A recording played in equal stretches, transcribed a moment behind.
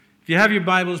you have your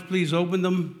Bibles, please open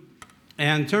them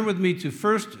and turn with me to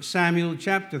 1 Samuel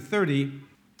chapter 30.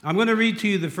 I'm going to read to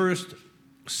you the first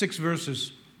 6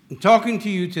 verses. I'm talking to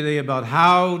you today about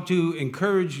how to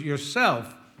encourage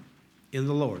yourself in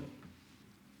the Lord.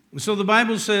 So the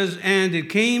Bible says, "And it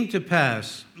came to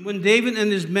pass, when David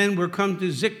and his men were come to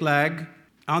Ziklag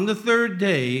on the 3rd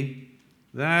day,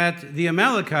 that the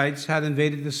Amalekites had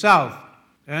invaded the south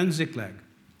and Ziklag,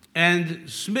 and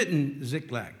smitten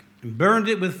Ziklag, and burned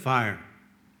it with fire,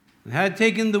 and had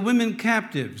taken the women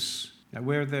captives that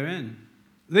were therein.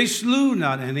 They slew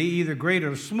not any, either great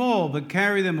or small, but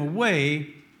carried them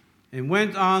away, and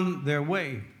went on their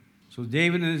way. So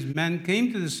David and his men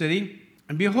came to the city,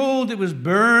 and behold, it was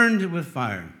burned with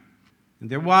fire,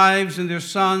 and their wives and their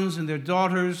sons and their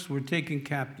daughters were taken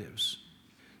captives.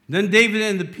 Then David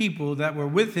and the people that were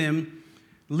with him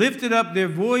lifted up their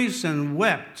voice and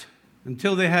wept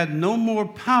until they had no more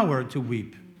power to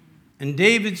weep. And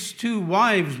David's 2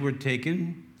 wives were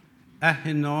taken,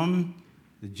 Ahinoam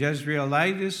the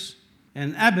Jezreelitess,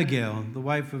 and Abigail, the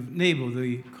wife of Nabal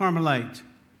the Carmelite.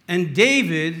 And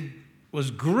David was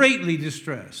greatly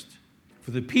distressed, for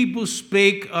the people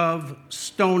spake of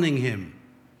stoning him,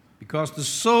 because the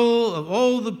soul of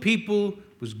all the people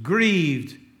was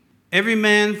grieved, every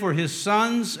man for his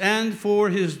sons and for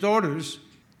his daughters."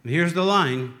 And here's the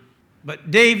line: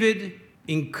 "But David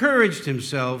encouraged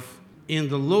himself in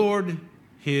the Lord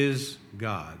his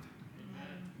God."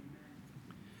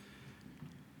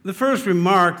 The first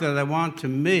remark that I want to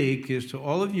make is to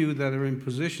all of you that are in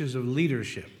positions of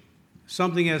leadership.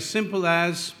 Something as simple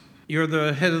as you're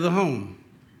the head of the home,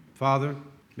 father,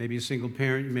 maybe a single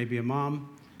parent, maybe a mom,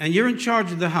 and you're in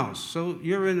charge of the house. So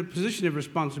you're in a position of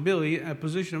responsibility, a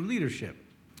position of leadership.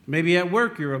 Maybe at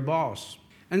work you're a boss,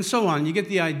 and so on. You get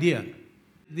the idea.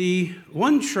 The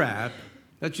one trap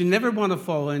that you never want to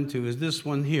fall into is this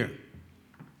one here.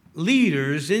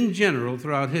 Leaders in general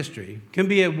throughout history can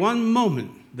be at one moment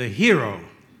the hero,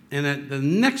 and at the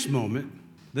next moment,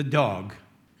 the dog.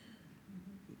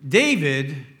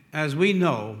 David, as we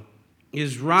know,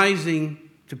 is rising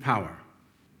to power.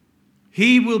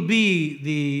 He will be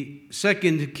the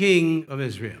second king of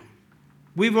Israel.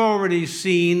 We've already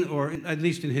seen, or at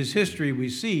least in his history we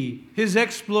see, his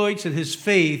exploits and his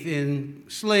faith in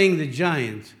slaying the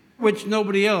giant, which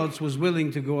nobody else was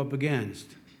willing to go up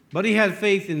against. But he had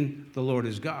faith in the Lord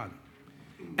his God.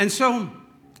 And so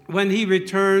when he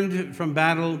returned from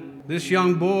battle, this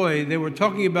young boy, they were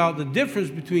talking about the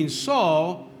difference between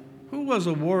Saul, who was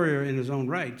a warrior in his own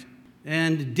right,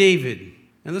 and David.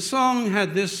 And the song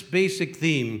had this basic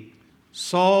theme: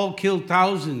 Saul killed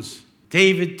thousands,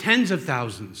 David tens of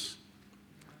thousands.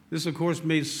 This, of course,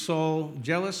 made Saul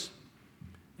jealous.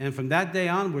 And from that day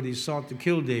onward, he sought to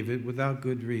kill David without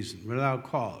good reason, without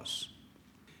cause.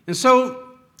 And so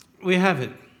we have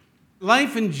it.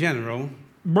 Life in general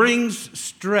brings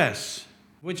stress,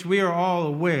 which we are all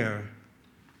aware.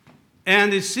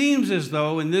 And it seems as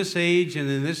though in this age and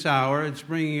in this hour, it's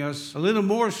bringing us a little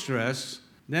more stress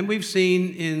than we've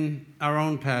seen in our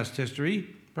own past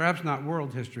history, perhaps not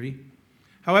world history.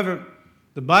 However,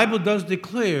 the Bible does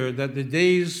declare that the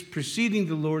days preceding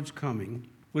the Lord's coming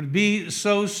would be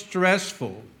so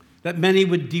stressful that many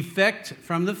would defect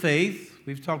from the faith.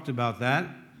 We've talked about that.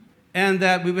 And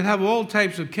that we would have all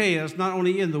types of chaos, not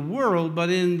only in the world, but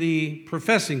in the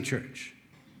professing church.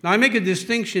 Now, I make a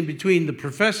distinction between the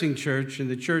professing church and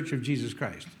the church of Jesus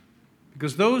Christ.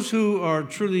 Because those who are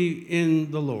truly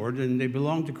in the Lord, and they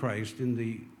belong to Christ in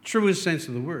the truest sense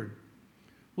of the word,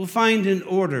 will find an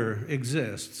order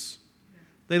exists.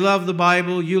 They love the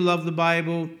Bible, you love the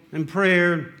Bible, and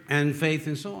prayer and faith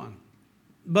and so on.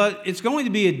 But it's going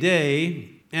to be a day,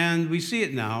 and we see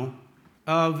it now,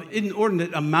 of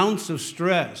inordinate amounts of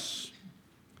stress.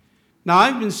 Now,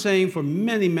 I've been saying for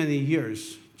many, many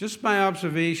years, just by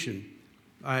observation,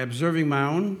 by observing my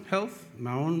own health,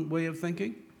 my own way of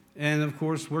thinking, and of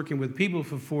course, working with people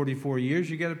for 44 years,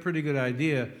 you get a pretty good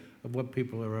idea of what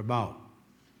people are about.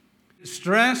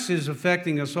 Stress is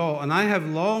affecting us all, and I have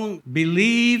long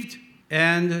believed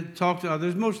and talked to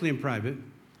others, mostly in private,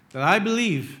 that I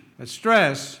believe that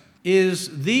stress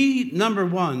is the number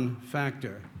one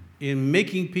factor in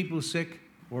making people sick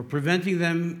or preventing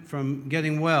them from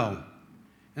getting well.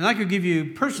 And I could give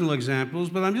you personal examples,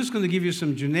 but I'm just going to give you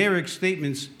some generic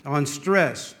statements on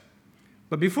stress.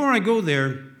 But before I go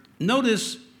there,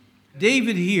 notice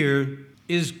David here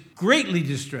is greatly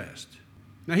distressed.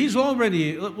 Now, he's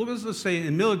already, let's say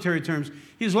in military terms,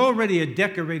 he's already a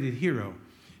decorated hero.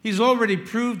 He's already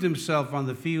proved himself on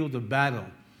the field of battle.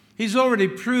 He's already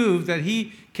proved that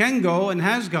he can go and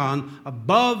has gone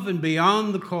above and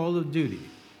beyond the call of duty.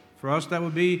 For us, that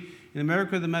would be, in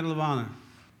America, the Medal of Honor.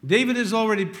 David has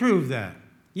already proved that.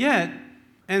 Yet,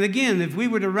 and again, if we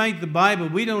were to write the Bible,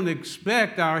 we don't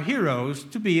expect our heroes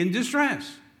to be in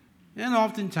distress. And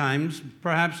oftentimes,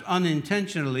 perhaps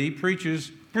unintentionally,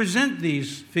 preachers present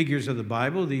these figures of the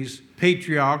Bible, these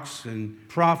patriarchs and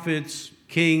prophets,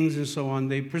 kings, and so on.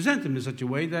 They present them in such a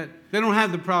way that they don't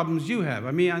have the problems you have.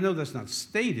 I mean, I know that's not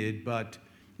stated, but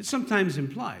it's sometimes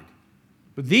implied.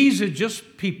 But these are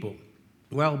just people.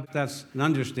 Well, that's an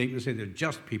understatement to say they're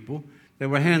just people that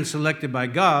were hand-selected by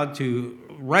God to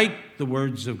write the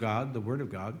words of God, the Word of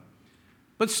God.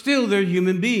 But still, they're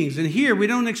human beings. And here, we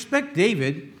don't expect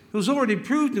David, who's already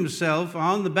proved himself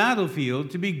on the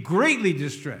battlefield, to be greatly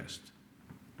distressed.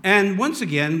 And once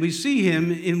again, we see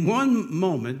him in one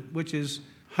moment, which is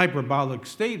hyperbolic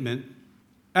statement,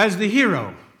 as the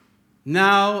hero.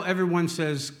 Now everyone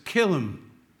says, kill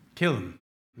him, kill him.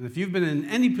 And if you've been in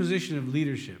any position of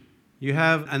leadership, you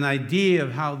have an idea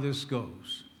of how this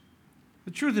goes.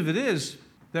 The truth of it is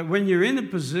that when you're in a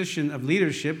position of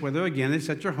leadership, whether again it's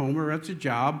at your home or at your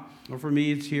job, or for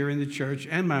me it's here in the church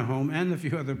and my home and a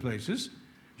few other places,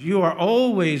 you are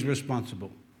always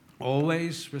responsible.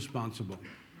 Always responsible.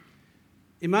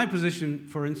 In my position,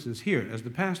 for instance, here as the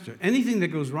pastor, anything that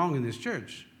goes wrong in this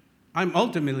church, I'm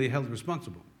ultimately held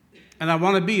responsible. And I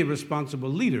want to be a responsible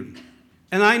leader.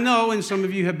 And I know, and some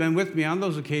of you have been with me on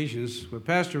those occasions where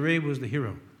Pastor Ray was the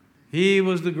hero. He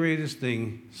was the greatest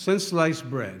thing since sliced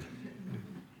bread.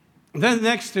 Then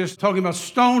next, there's talking about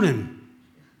stone him.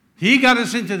 He got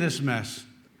us into this mess.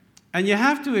 And you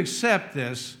have to accept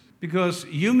this because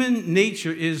human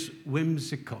nature is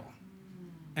whimsical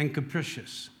and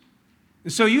capricious.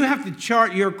 And so you have to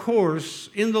chart your course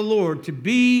in the Lord to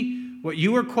be what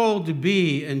you are called to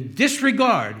be and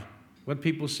disregard what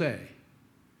people say.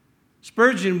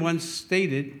 Spurgeon once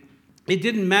stated, it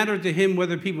didn't matter to him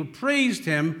whether people praised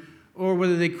him or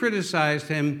whether they criticized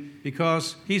him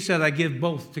because he said, I give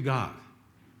both to God.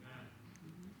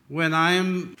 When I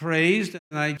am praised,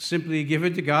 I simply give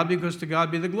it to God because to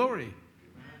God be the glory.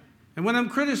 And when I'm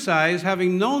criticized,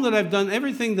 having known that I've done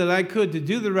everything that I could to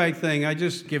do the right thing, I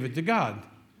just give it to God.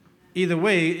 Either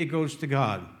way, it goes to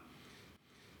God.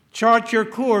 Chart your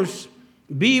course,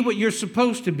 be what you're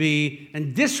supposed to be,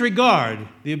 and disregard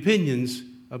the opinions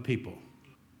of people.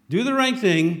 Do the right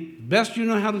thing, best you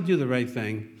know how to do the right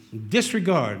thing, and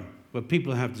disregard what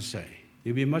people have to say.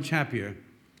 You'll be much happier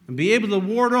and be able to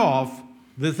ward off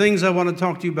the things I want to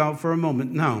talk to you about for a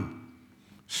moment now.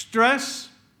 Stress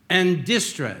and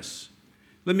distress.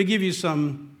 Let me give you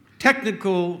some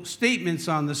technical statements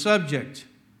on the subject.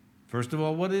 First of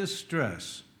all, what is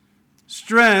stress?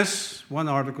 Stress, one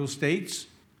article states,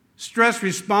 stress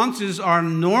responses are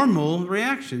normal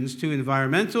reactions to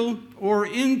environmental or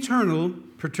internal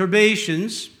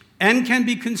perturbations and can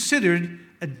be considered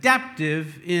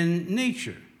adaptive in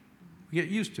nature. Get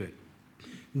used to it.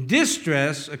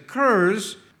 Distress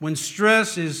occurs when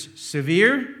stress is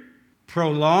severe,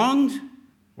 prolonged,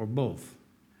 or both.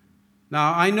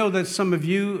 Now, I know that some of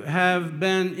you have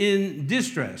been in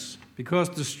distress because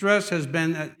the stress has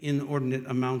been at inordinate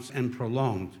amounts and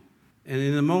prolonged. And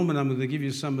in a moment, I'm going to give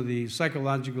you some of the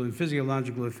psychological and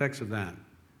physiological effects of that.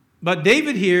 But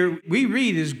David here, we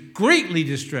read, is greatly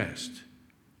distressed.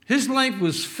 His life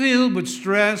was filled with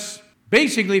stress,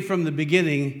 basically from the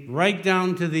beginning right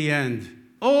down to the end.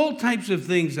 All types of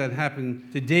things that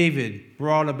happened to David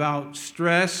brought about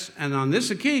stress, and on this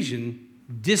occasion,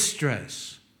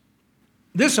 distress.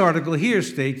 This article here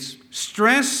states,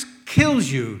 stress kills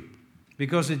you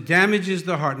because it damages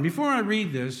the heart. And before I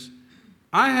read this,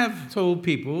 I have told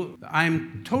people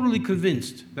I'm totally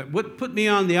convinced that what put me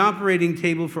on the operating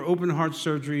table for open heart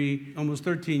surgery almost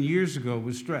 13 years ago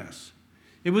was stress.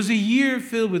 It was a year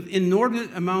filled with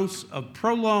inordinate amounts of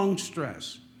prolonged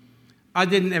stress. I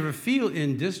didn't ever feel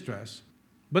in distress,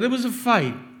 but it was a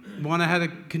fight. One I had to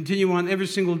continue on every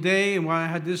single day, and while I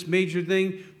had this major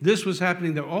thing, this was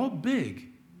happening. They're all big.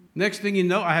 Next thing you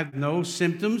know, I have no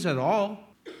symptoms at all.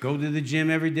 Go to the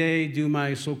gym every day, do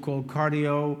my so-called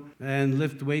cardio, and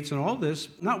lift weights and all this.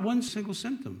 Not one single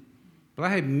symptom. But I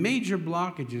had major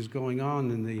blockages going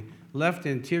on in the left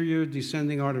anterior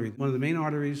descending artery, one of the main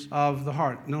arteries of the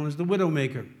heart, known as the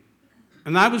widowmaker.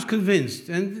 And I was convinced,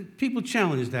 and people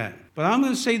challenge that. But I'm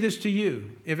going to say this to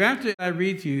you. If after I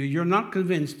read to you, you're not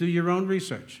convinced, do your own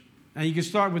research. And you can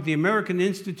start with the American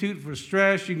Institute for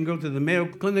Stress. You can go to the Mayo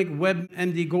Clinic,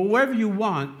 WebMD, go wherever you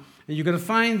want. And you're going to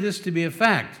find this to be a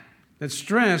fact, that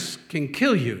stress can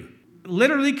kill you,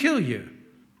 literally kill you.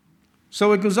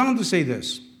 So it goes on to say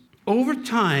this. Over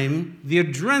time, the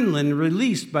adrenaline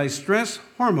released by stress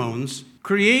hormones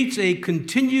creates a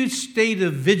continued state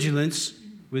of vigilance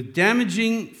with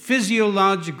damaging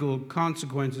physiological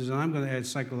consequences, and I'm going to add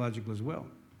psychological as well.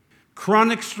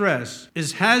 Chronic stress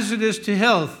is hazardous to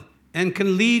health and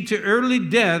can lead to early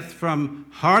death from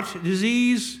heart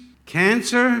disease,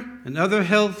 cancer, and other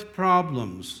health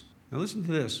problems. Now listen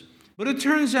to this. But it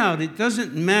turns out it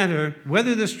doesn't matter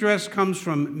whether the stress comes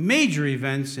from major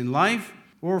events in life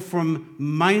or from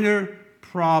minor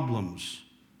problems.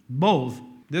 Both,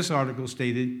 this article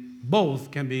stated,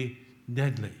 both can be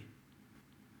deadly.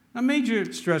 Now,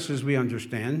 major stresses we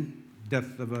understand,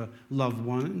 death of a loved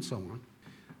one and so on.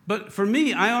 But for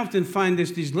me, I often find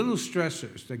these little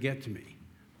stressors that get to me.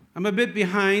 I'm a bit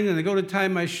behind and I go to tie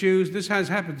my shoes. This has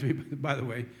happened to me, by the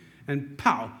way. And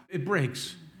pow, it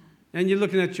breaks. And you're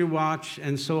looking at your watch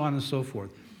and so on and so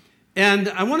forth. And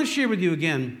I want to share with you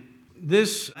again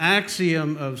this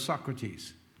axiom of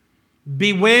Socrates.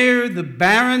 Beware the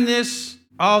barrenness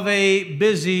of a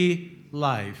busy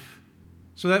life.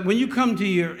 So that when you come to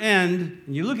your end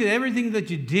and you look at everything that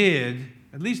you did,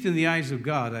 at least in the eyes of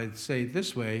God, I'd say it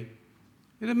this way,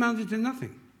 it amounted to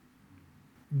nothing.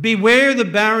 Beware the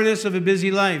barrenness of a busy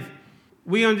life.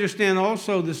 We understand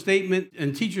also the statement,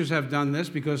 and teachers have done this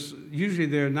because usually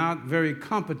they're not very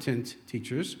competent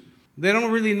teachers. They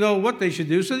don't really know what they should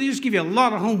do, so they just give you a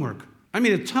lot of homework. I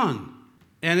mean, a ton.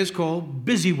 And it's called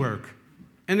busy work.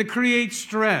 And it creates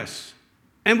stress.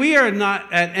 And we are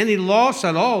not at any loss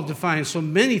at all to find so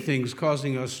many things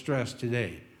causing us stress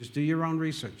today. Just do your own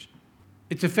research.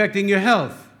 It's affecting your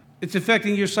health. It's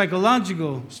affecting your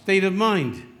psychological state of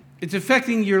mind. It's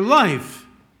affecting your life.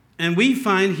 And we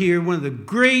find here one of the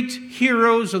great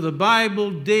heroes of the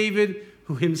Bible, David,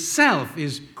 who himself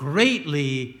is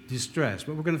greatly distressed.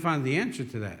 But we're going to find the answer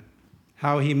to that.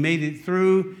 How he made it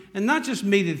through, and not just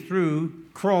made it through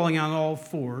crawling on all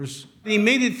fours. He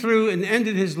made it through and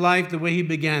ended his life the way he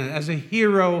began it, as a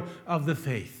hero of the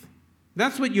faith.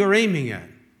 That's what you're aiming at.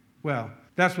 Well,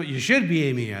 that's what you should be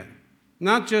aiming at.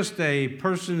 Not just a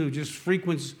person who just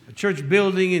frequents a church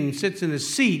building and sits in a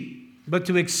seat, but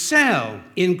to excel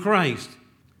in Christ.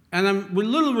 And I'm a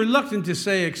little reluctant to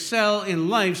say excel in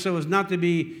life so as not to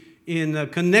be in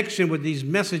connection with these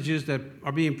messages that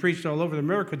are being preached all over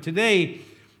America today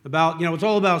about, it's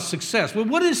all about success. Well,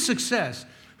 what is success?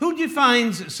 Who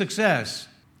defines success?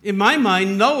 In my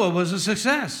mind, Noah was a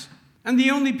success. And the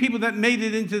only people that made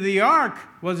it into the ark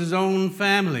was his own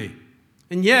family.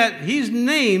 And yet, he's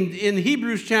named in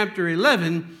Hebrews chapter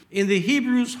 11 in the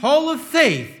Hebrews Hall of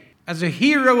Faith as a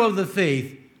hero of the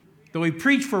faith, though he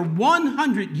preached for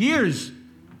 100 years.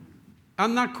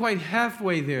 I'm not quite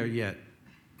halfway there yet,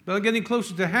 but I'm getting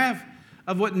closer to half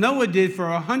of what Noah did for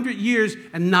 100 years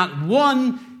and not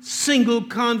one single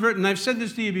convert. And I've said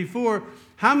this to you before.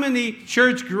 How many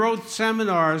church growth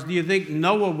seminars do you think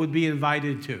Noah would be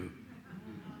invited to?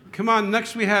 Come on,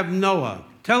 next we have Noah.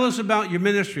 Tell us about your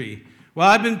ministry. Well,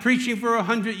 I've been preaching for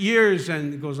 100 years,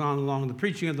 and it goes on along the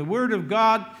preaching of the Word of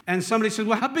God. And somebody says,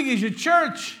 well, how big is your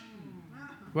church?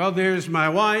 Well, there's my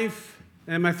wife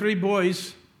and my 3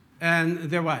 boys and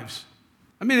their wives.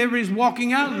 I mean, everybody's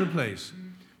walking out of the place.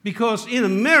 Because in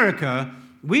America,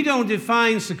 we don't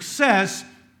define success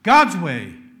God's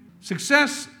way.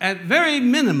 Success, at very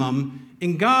minimum,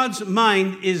 in God's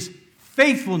mind, is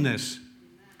faithfulness.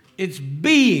 It's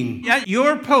being at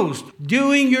your post,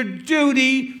 doing your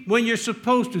duty when you're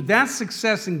supposed to. That's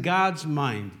success in God's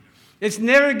mind. It's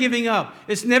never giving up.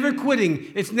 It's never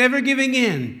quitting. It's never giving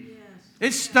in.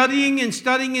 Yes. It's studying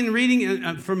and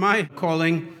reading for my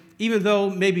calling, even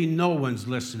though maybe no one's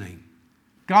listening.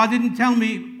 God didn't tell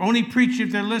me only preach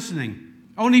if they're listening.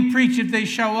 Only preach if they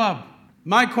show up.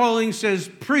 My calling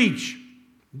says preach.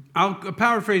 I'll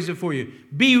paraphrase it for you.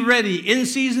 Be ready, in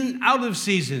season, out of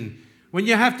season. When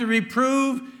you have to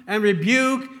reprove and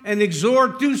rebuke and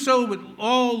exhort, do so with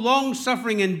all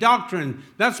long-suffering and doctrine.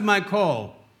 That's my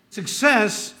call.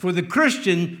 Success for the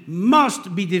Christian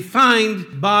must be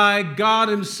defined by God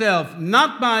himself,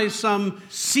 not by some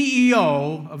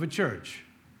CEO of a church.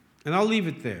 And I'll leave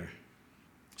it there.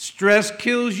 Stress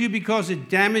kills you because it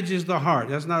damages the heart.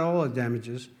 That's not all it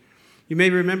damages. You may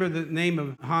remember the name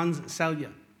of Hans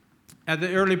Selye. At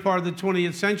the early part of the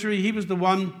 20th century, he was the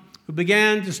one who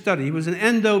began to study. He was an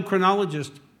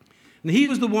endocrinologist. And he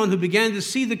was the one who began to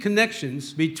see the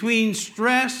connections between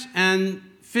stress and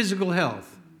physical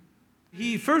health.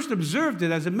 He first observed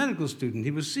it as a medical student.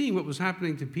 He was seeing what was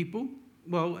happening to people.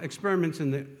 Well, experiments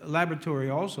in the laboratory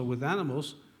also with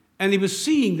animals. And he was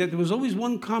seeing that there was always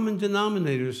one common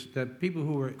denominator that people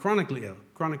who were chronically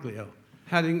ill,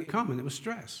 had in common. It was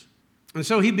stress. And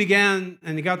so he began,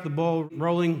 and he got the ball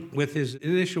rolling with his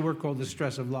initial work called The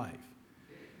Stress of Life.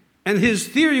 And his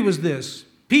theory was this: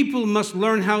 people must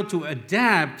learn how to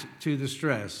adapt to the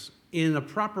stress. in a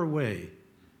proper way.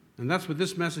 And that's what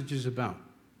this message is about.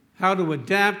 How to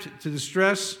adapt to the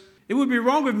stress. It would be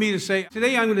wrong of me to say,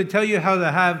 today I'm going to tell you how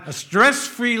to have a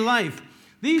stress-free life.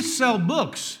 These sell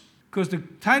books because the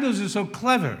titles are so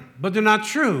clever, but they're not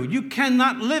true. You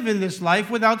cannot live in this life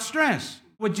without stress.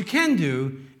 What you can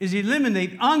do is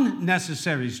eliminate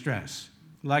unnecessary stress,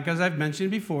 like as I've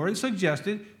mentioned before and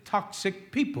suggested,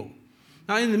 toxic people.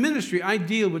 Now, in the ministry, I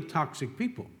deal with toxic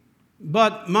people.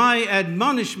 But my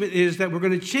admonishment is that we're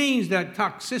going to change that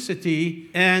toxicity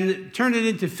and turn it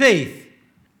into faith.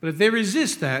 But if they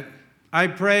resist that, I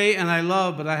pray and I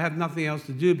love, but I have nothing else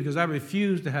to do because I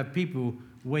refuse to have people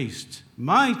waste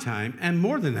my time, and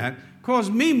more than that, cause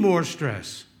me more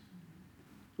stress.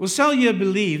 Well, Selye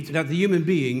believed that the human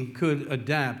being could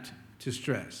adapt to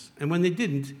stress. And when they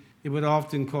didn't, it would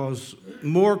often cause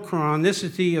more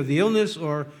chronicity of the illness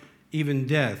or even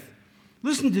death.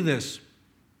 Listen to this.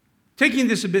 Taking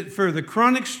this a bit further,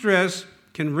 chronic stress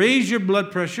can raise your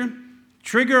blood pressure,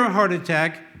 trigger a heart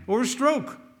attack, or a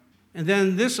stroke. And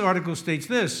then this article states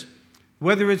this: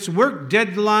 whether it's work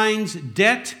deadlines,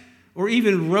 debt, or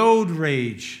even road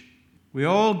rage, we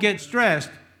all get stressed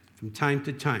from time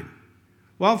to time.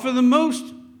 While for the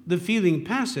most, the feeling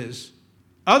passes,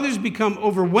 others become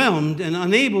overwhelmed and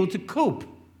unable to cope.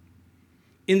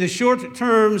 In the short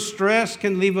term, stress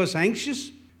can leave us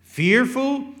anxious,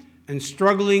 fearful, and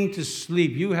struggling to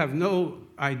sleep. You have no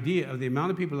idea of the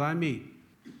amount of people I meet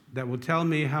that will tell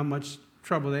me how much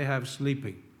trouble they have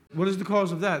sleeping. What is the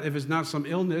cause of that? If it's not some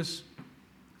illness,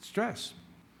 stress.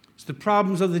 It's the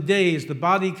problems of the days. The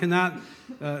body cannot,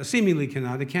 seemingly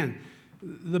cannot, it can.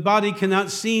 The body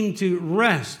cannot seem to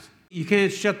rest. You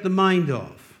can't shut the mind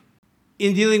off.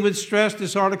 In dealing with stress,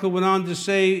 this article went on to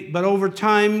say, but over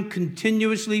time,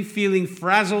 continuously feeling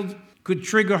frazzled could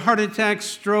trigger heart attacks,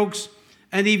 strokes,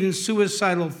 and even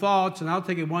suicidal thoughts. And I'll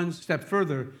take it one step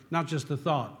further, not just the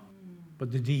thought,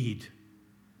 but the deed.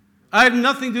 I have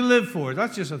nothing to live for.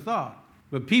 That's just a thought.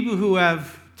 But people who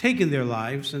have taken their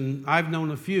lives, and I've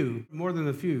known a few, more than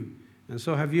a few, and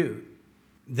so have you,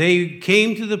 they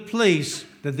came to the place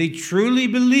that they truly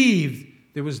believed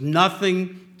there was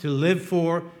nothing to live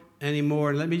for anymore.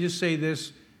 And let me just say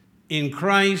this, in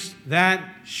Christ, that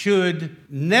should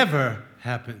never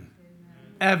happen,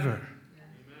 ever.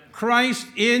 Christ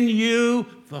in you,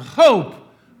 the hope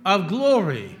of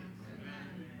glory.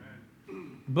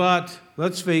 But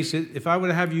let's face it, if I were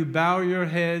to have you bow your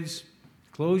heads,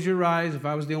 close your eyes, if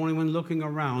I was the only one looking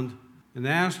around, and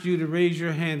asked you to raise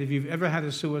your hand if you've ever had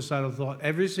a suicidal thought,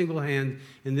 every single hand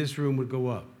in this room would go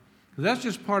up. Because that's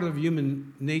just part of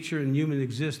human nature and human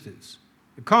existence.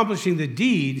 Accomplishing the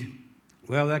deed,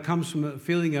 well, that comes from a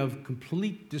feeling of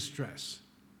complete distress.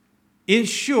 In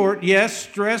short, yes,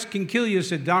 stress can kill you,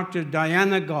 said Dr.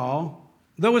 Diana Gall.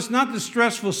 Though it's not the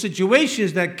stressful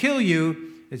situations that kill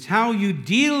you, it's how you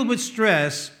deal with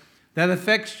stress that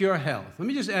affects your health. Let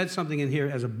me just add something in here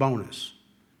as a bonus.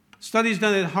 Studies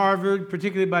done at Harvard,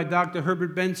 particularly by Dr.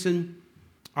 Herbert Benson,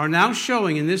 are now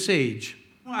showing in this age.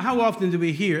 How often do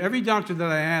we hear? Every doctor that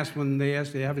I ask when they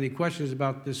have any questions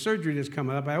about this surgery that's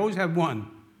coming up, I always have one.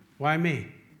 Why me?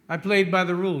 I played by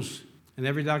the rules. And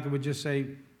every doctor would just say,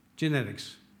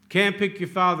 genetics. Can't pick your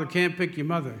father, can't pick your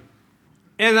mother.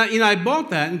 And I bought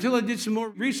that until I did some more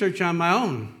research on my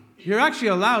own. You're actually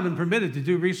allowed and permitted to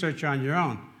do research on your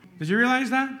own. Did you realize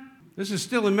that? This is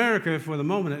still America for the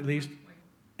moment, at least.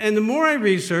 And the more I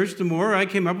researched, the more I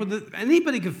came up with it.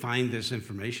 Anybody could find this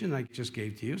information I just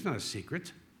gave to you. It's not a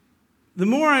secret. The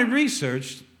more I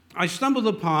researched, I stumbled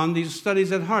upon these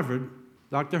studies at Harvard,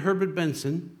 Dr. Herbert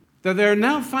Benson, that they're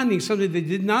now finding something they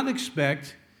did not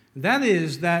expect. That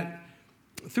is that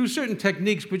through certain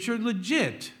techniques, which are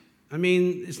legit, I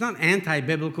mean, it's not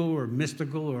anti-biblical or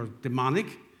mystical or demonic,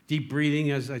 deep breathing,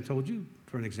 as I told you,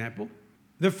 for an example.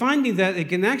 They're finding that it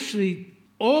can actually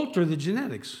alter the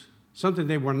genetics, something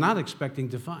they were not expecting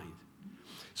to find.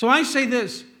 So I say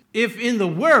this, if in the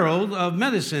world of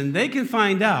medicine they can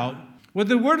find out what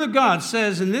the Word of God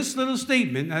says in this little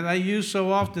statement that I use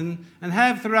so often and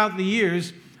have throughout the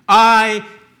years, I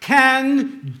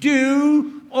can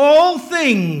do all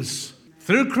things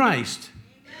through Christ.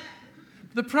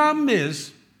 The problem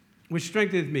is, which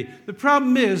strengtheneth me, the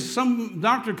problem is some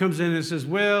doctor comes in and says,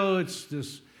 well, it's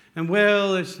this, and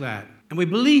well, it's that. And we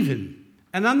believe him.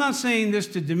 And I'm not saying this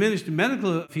to diminish the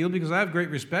medical field because I have great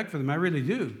respect for them. I really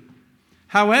do.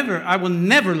 However, I will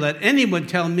never let anyone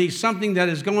tell me something that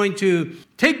is going to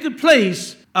take the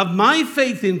place of my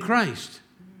faith in Christ.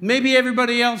 Maybe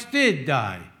everybody else did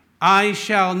die. I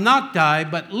shall not die,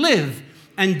 but live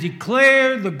and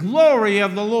declare the glory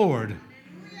of the Lord.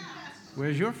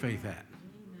 Where's your faith at?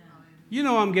 You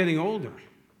know I'm getting older.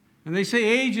 And they say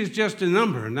age is just a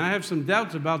number, and I have some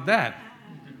doubts about that.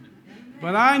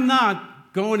 But I'm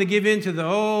not going to give in to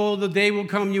the day will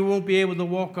come you won't be able to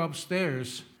walk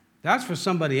upstairs. That's for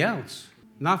somebody else,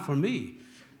 not for me.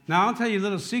 Now, I'll tell you a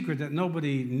little secret that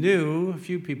nobody knew. A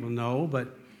few people know,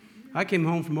 but I came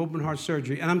home from open heart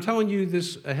surgery, and I'm telling you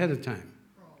this ahead of time.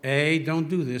 A, don't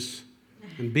do this.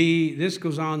 And B, this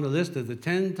goes on the list of the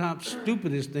 10 top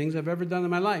stupidest things I've ever done in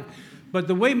my life. But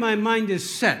the way my mind is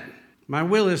set, my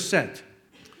will is set.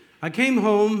 I came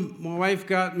home, my wife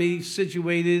got me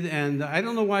situated, and I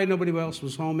don't know why nobody else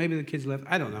was home. Maybe the kids left.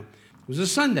 I don't know. It was a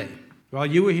Sunday. While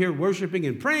you were here worshiping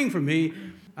and praying for me,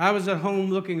 I was at home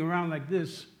looking around like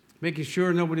this, making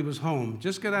sure nobody was home.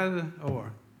 Just got out of the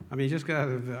OR. Just got out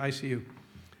of the ICU.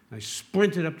 I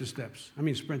sprinted up the steps.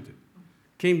 Sprinted.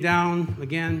 Came down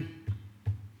again.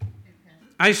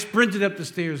 I sprinted up the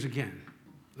stairs again.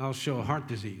 I'll show heart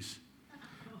disease.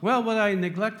 Well, what I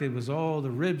neglected was all the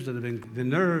ribs the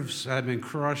nerves had been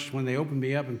crushed when they opened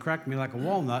me up and cracked me like a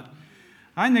walnut.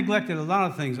 I neglected a lot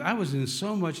of things. I was in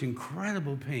so much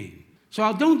incredible pain.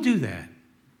 So don't do that.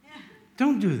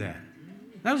 Don't do that.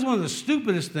 That was one of the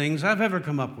stupidest things I've ever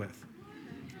come up with.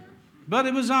 But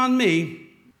it was on me.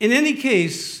 In any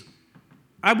case,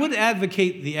 I would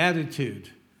advocate the attitude,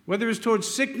 whether it's towards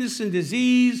sickness and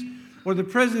disease or the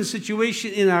present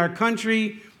situation in our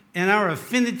country and our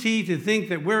affinity to think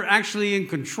that we're actually in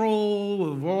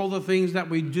control of all the things that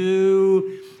we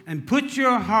do, and put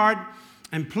your heart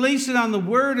and place it on the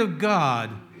Word of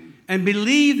God and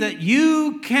believe that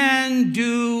you can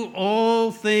do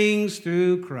all things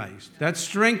through Christ. That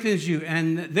strengthens you.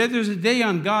 And there's a day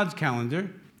on God's calendar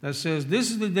that says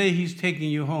this is the day He's taking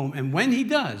you home. And when He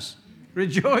does,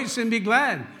 rejoice and be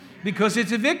glad, because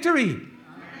it's a victory.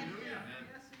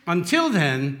 Until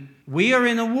then, we are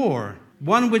in a war,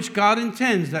 one which God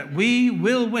intends that we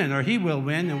will win, or He will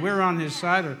win, and we're on His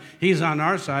side, or He's on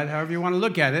our side, however you want to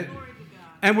look at it.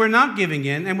 And we're not giving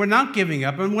in, and we're not giving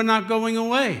up, and we're not going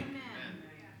away.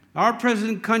 Our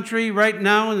present country right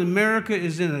now in America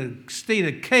is in a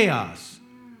state of chaos.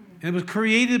 And it was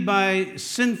created by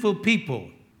sinful people,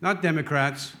 not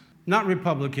Democrats, not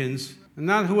Republicans, and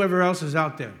not whoever else is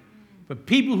out there. But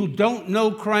people who don't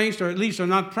know Christ, or at least are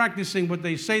not practicing what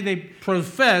they say they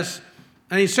profess,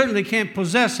 and they certainly can't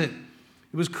possess it.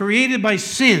 It was created by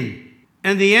sin.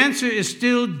 And the answer is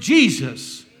still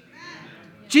Jesus.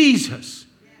 Jesus.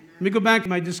 Let me go back to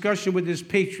my discussion with this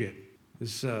patriot,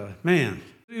 this man.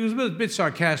 He was a bit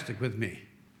sarcastic with me.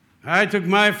 I took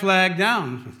my flag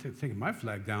down. I'm taking my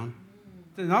flag down.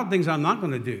 There's a lot of things I'm not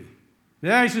going to do.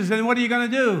 Yeah, he says, then what are you going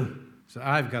to do? So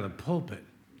I've got a pulpit.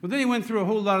 Well, then he went through a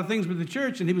whole lot of things with the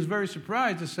church, and he was very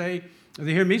surprised to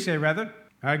hear me say, rather,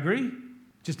 I agree,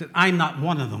 just that I'm not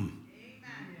one of them. Amen.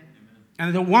 And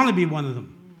I don't want to be one of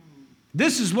them.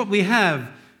 This is what we have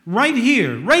right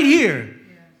here. Yes.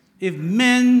 If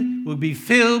men will be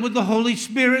filled with the Holy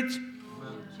Spirit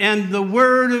and the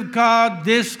Word of God,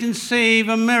 this can save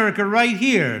America right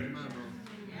here.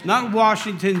 Not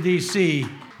Washington, D.C.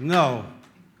 No.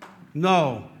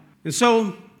 And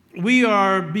so we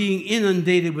are being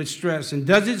inundated with stress. And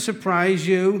does it surprise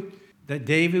you that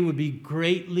David would be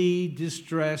greatly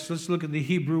distressed? Let's look at the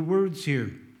Hebrew words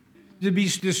here. To be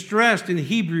distressed in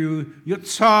Hebrew,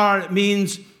 yotzar,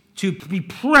 means to be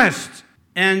pressed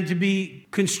and to be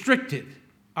constricted.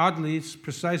 Oddly, it's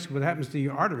precisely what happens to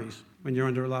your arteries. When you're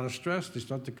under a lot of stress, they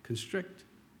start to constrict.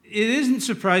 It isn't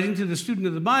surprising to the student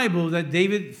of the Bible that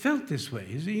David felt this way.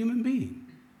 He's a human being.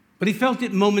 But he felt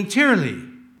it momentarily,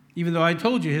 even though I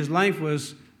told you his life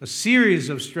was a series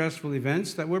of stressful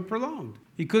events that were prolonged.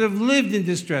 He could have lived in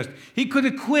distress. He could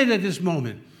have quit at this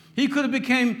moment. He could have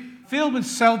become filled with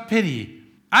self-pity.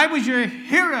 I was your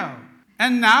hero,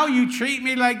 and now you treat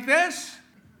me like this?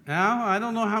 Now, I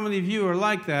don't know how many of you are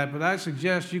like that, but I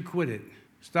suggest you quit it.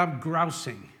 Stop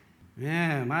grousing.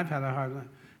 Man, I've had a hard life.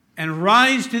 And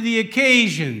rise to the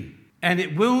occasion. And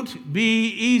it won't be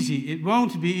easy. It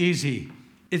won't be easy.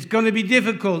 It's going to be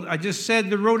difficult. I just said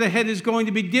the road ahead is going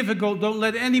to be difficult. Don't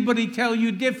let anybody tell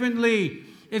you differently.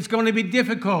 It's going to be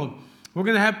difficult. We're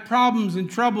going to have problems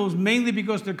and troubles, mainly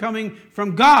because they're coming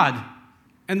from God.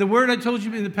 And the word I told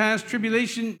you in the past,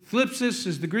 tribulation, thlipsis,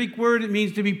 is the Greek word. It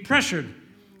means to be pressured,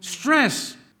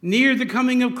 stress, near the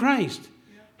coming of Christ.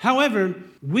 However,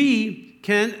 we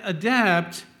can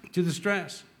adapt to the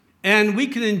stress. And we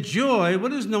can enjoy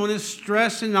what is known as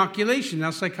stress inoculation.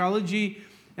 Now, psychology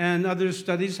and other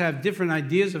studies have different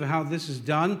ideas of how this is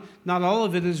done. Not all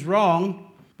of it is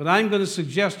wrong, but I'm going to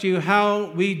suggest to you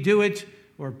how we do it,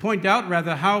 or point out,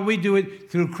 rather, how we do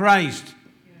it through Christ.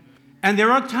 And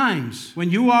there are times when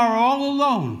you are all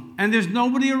alone and there's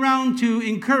nobody around to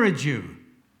encourage you,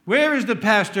 Where is the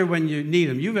pastor when you need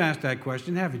him? You've asked that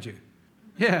question, haven't you?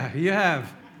 Yeah, you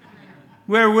have.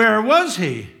 Where was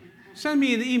he? Send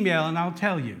me an email and I'll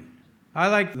tell you. I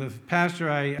like the pastor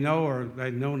I know or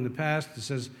I've known in the past that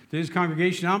says to his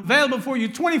congregation, I'm available for you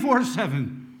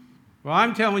 24/7. Well,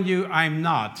 I'm telling you, I'm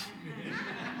not.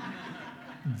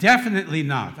 Definitely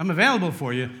not. I'm available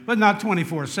for you, but not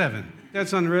 24/7.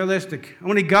 That's unrealistic.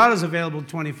 Only God is available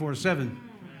 24/7.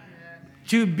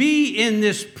 To be in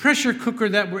this pressure cooker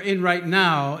that we're in right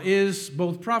now is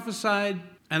both prophesied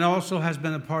and also has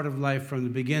been a part of life from the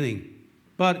beginning.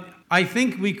 But I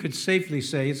think we could safely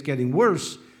say it's getting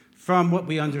worse from what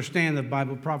we understand of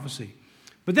Bible prophecy.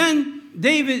 But then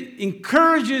David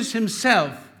encourages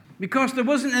himself because there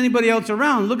wasn't anybody else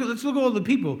around. Let's look at all the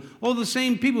people, all the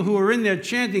same people who were in there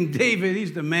chanting, David,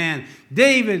 he's the man.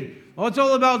 David, oh, it's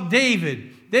all about David.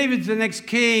 David's the next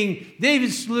king. David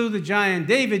slew the giant.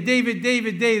 David.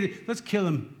 Let's kill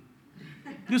him.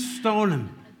 Just stone him.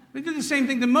 They did the same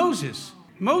thing to Moses.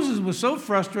 Moses was so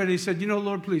frustrated, he said,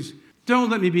 Lord, please, don't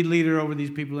let me be leader over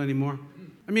these people anymore.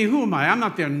 I mean, who am I? I'm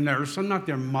not their nurse. I'm not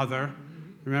their mother.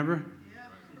 Remember?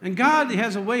 And God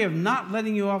has a way of not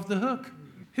letting you off the hook.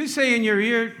 He'll say in your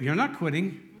ear, you're not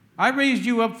quitting. I raised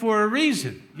you up for a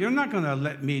reason. You're not going to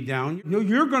let me down. No,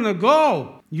 you're going to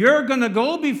go. You're going to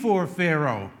go before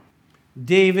Pharaoh.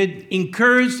 David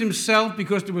encouraged himself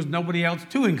because there was nobody else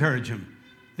to encourage him.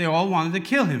 They all wanted to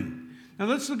kill him. Now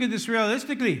let's look at this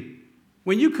realistically.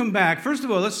 When you come back, first of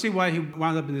all, let's see why he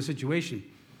wound up in this situation.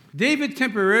 David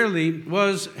temporarily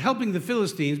was helping the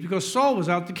Philistines because Saul was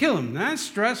out to kill him. Now, that's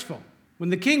stressful. When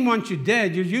the king wants you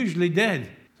dead, you're usually dead.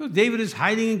 So David is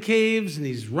hiding in caves and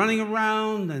he's running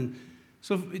around. And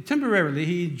so temporarily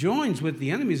he joins with the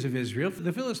enemies of Israel,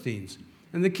 the Philistines.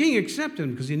 And the king accepted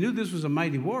him because he knew this was a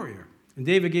mighty warrior. And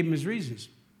David gave him his reasons.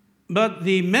 But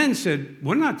the men said,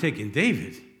 we're not taking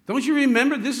David. Don't you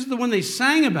remember? This is the one they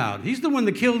sang about. He's the one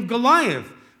that killed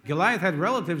Goliath. Goliath had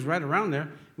relatives right around there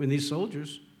with these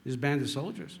soldiers, this band of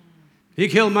soldiers. He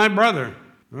killed my brother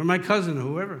or my cousin or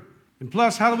whoever. And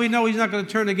plus, how do we know he's not going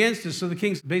to turn against us? So the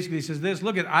king basically says this,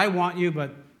 look, I want you,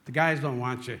 but the guys don't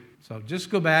want you. So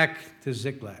just go back to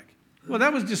Ziklag. Well,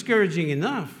 that was discouraging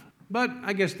enough. But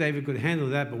I guess David could handle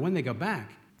that. But when they got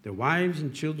back, their wives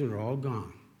and children are all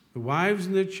gone. The wives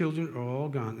and their children are all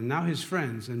gone. And now his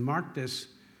friends, and mark this,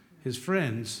 his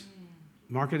friends,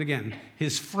 mark it again,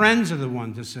 his friends are the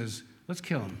ones that says, let's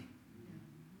kill him.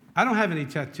 I don't have any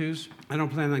tattoos. I don't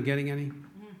plan on getting any.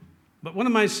 But one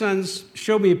of my sons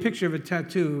showed me a picture of a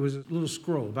tattoo. It was a little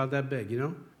scroll, about that big,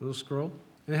 a little scroll.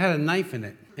 And it had a knife in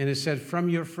it. And it said, from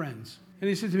your friends. And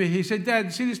he said to me,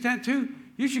 Dad, see this tattoo?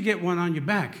 You should get one on your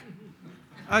back.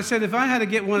 I said, if I had to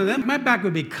get one of them, my back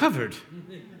would be covered.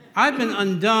 I've been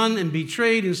undone and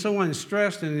betrayed and so on, and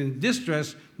stressed and in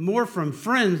distress more from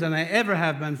friends than I ever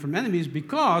have been from enemies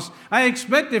because I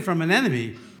expect it from an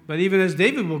enemy. But even as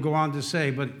David will go on to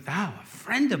say, but thou, a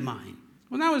friend of mine.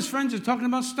 Well, now his friends are talking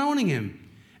about stoning him.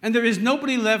 And there is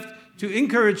nobody left to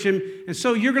encourage him. And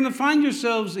so you're going to find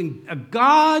yourselves in a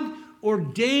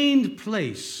God-ordained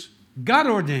place.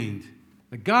 God-ordained.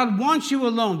 That God wants you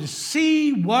alone to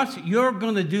see what you're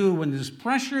going to do when this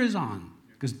pressure is on.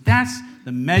 Because that's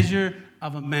the measure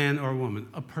of a man or a woman,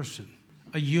 a person,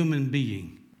 a human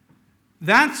being.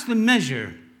 That's the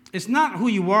measure. It's not who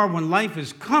you are when life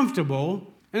is comfortable.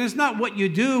 And it's not what you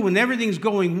do when everything's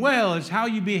going well. It's how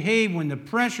you behave when the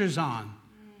pressure's on.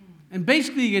 And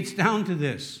basically it gets down to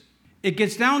this. It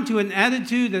gets down to an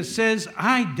attitude that says,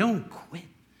 I don't quit.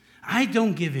 I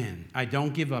don't give in. I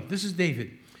don't give up. This is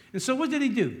David. And so what did he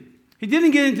do? He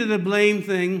didn't get into the blame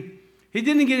thing. He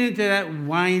didn't get into that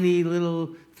whiny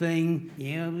little thing.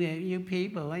 You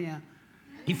people, yeah.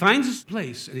 He finds his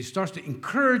place and he starts to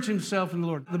encourage himself in the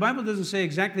Lord. The Bible doesn't say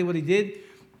exactly what he did,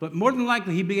 but more than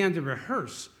likely, he began to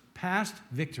rehearse past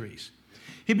victories.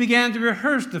 He began to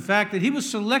rehearse the fact that he was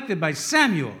selected by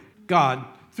Samuel, God,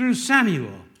 through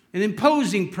Samuel, an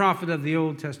imposing prophet of the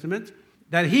Old Testament,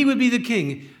 that he would be the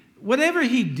king. Whatever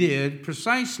he did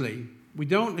precisely, we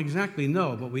don't exactly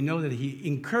know, but we know that he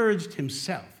encouraged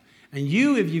himself. And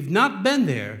you, if you've not been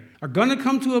there, are going to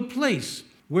come to a place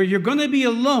where you're going to be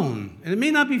alone, and it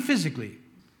may not be physically.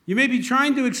 You may be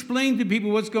trying to explain to people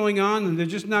what's going on, and they're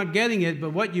just not getting it,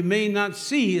 but what you may not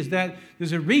see is that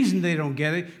there's a reason they don't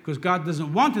get it, because God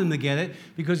doesn't want them to get it,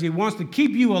 because he wants to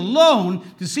keep you alone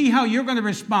to see how you're going to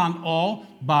respond all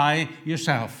by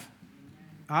yourself.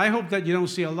 I hope that you don't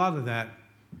see a lot of that,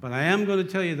 but I am going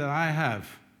to tell you that I have.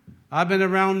 I've been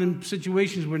around in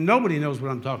situations where nobody knows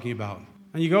what I'm talking about.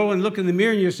 And you go and look in the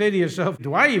mirror and you say to yourself,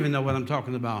 do I even know what I'm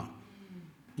talking about?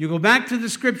 You go back to the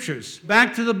scriptures,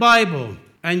 back to the Bible,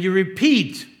 and you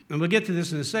repeat, and we'll get to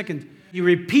this in a second, you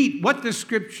repeat what the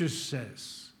Scripture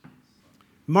says.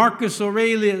 Marcus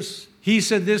Aurelius, he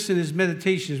said this in his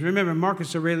Meditations. Remember,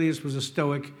 Marcus Aurelius was a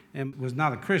Stoic and was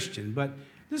not a Christian, but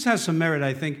this has some merit,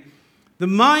 I think. The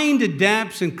mind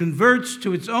adapts and converts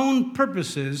to its own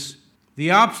purposes the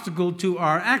obstacle to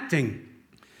our acting.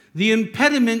 The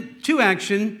impediment to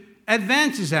action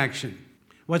advances action.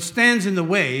 What stands in the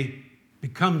way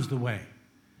becomes the way.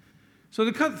 So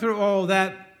to cut through all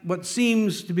that, what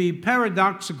seems to be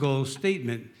paradoxical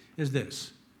statement is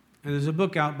this. And there's a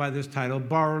book out by this title,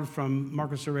 borrowed from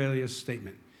Marcus Aurelius'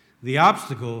 statement. The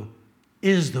obstacle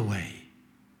is the way.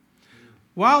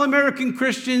 While American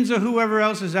Christians or whoever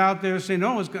else is out there saying,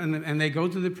 oh, and they go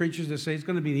to the preachers that say it's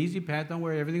going to be an easy path, don't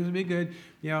worry, everything's going to be good,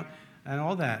 and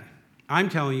all that. I'm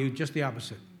telling you just the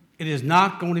opposite. It is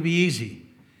not going to be easy.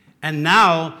 And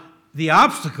now the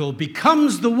obstacle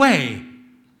becomes the way.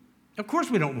 Of course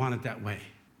we don't want it that way.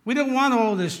 We don't want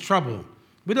all this trouble.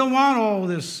 We don't want all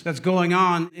this that's going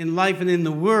on in life and in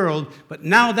the world, but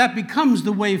now that becomes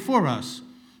the way for us.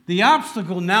 The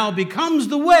obstacle now becomes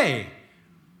the way.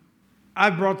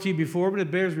 I've brought to you before, but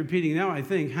it bears repeating now, I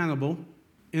think, Hannibal,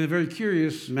 in a very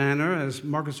curious manner, as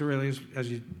Marcus Aurelius, as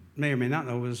you may or may not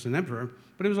know, was an emperor,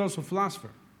 but he was also a philosopher.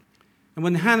 And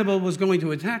when Hannibal was going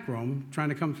to attack Rome, trying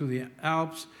to come through the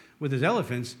Alps with his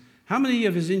elephants, how many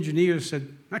of his engineers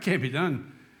said, that can't be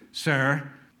done, sir?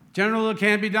 General, it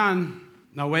can't be done.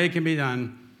 No way it can be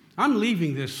done. I'm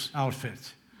leaving this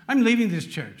outfit. I'm leaving this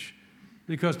church.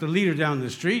 Because the leader down the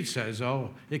street says,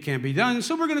 oh, it can't be done,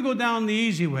 so we're going to go down the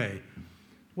easy way.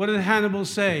 What did Hannibal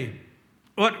say?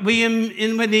 Ut viam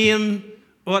inveniam,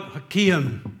 ut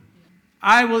haciam.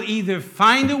 I will either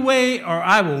find a way or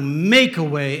I will make a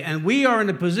way. And we are in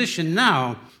a position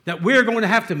now that we're going to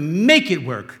have to make it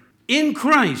work in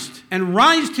Christ and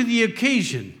rise to the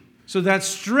occasion so that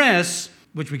stress,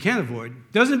 which we can't avoid,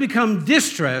 doesn't become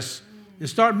distress and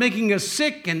start making us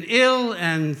sick and ill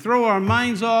and throw our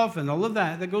minds off and all of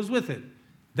that goes with it.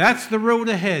 That's the road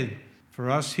ahead for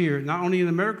us here, not only in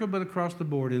America, but across the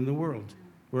board in the world.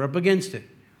 We're up against it,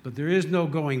 but there is no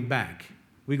going back.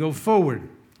 We go forward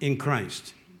in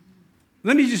Christ.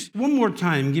 Let me just one more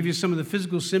time give you some of the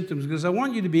physical symptoms, because I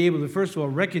want you to be able to, first of all,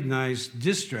 recognize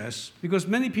distress, because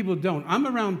many people don't. I'm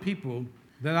around people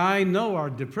that I know are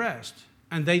depressed,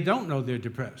 and they don't know they're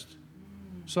depressed.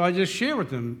 So I just share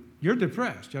with them, you're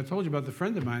depressed. I told you about the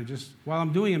friend of mine, just while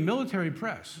I'm doing a military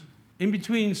press. In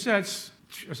between sets,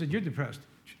 I said, you're depressed.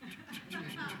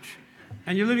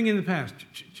 And you're living in the past.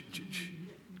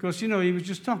 Because, he was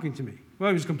just talking to me. Well,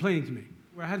 he was complaining to me.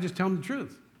 Well, I had to just tell him the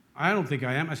truth. I don't think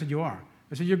I am. I said, you are.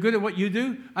 I said, you're good at what you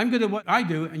do. I'm good at what I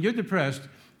do, and you're depressed.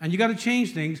 And you got to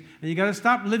change things, and you got to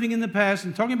stop living in the past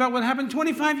and talking about what happened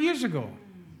 25 years ago.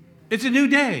 It's a new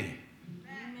day.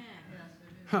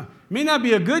 May not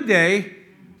be a good day.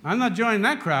 I'm not joining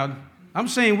that crowd. I'm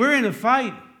saying we're in a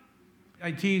fight.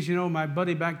 I tease, my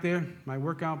buddy back there, my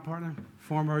workout partner,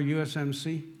 former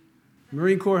USMC.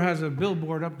 Marine Corps has a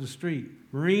billboard up the street.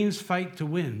 Marines fight to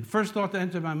win. First thought that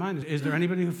entered my mind is there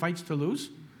anybody who fights to lose?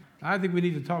 I think we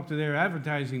need to talk to their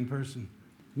advertising person.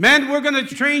 Men, we're going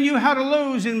to train you how to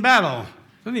lose in battle.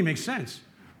 Doesn't even make sense.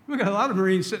 We've got a lot of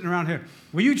Marines sitting around here.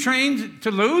 Were you trained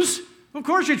to lose? Of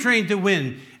course you're trained to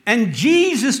win. And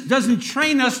Jesus doesn't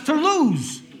train us to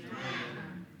lose.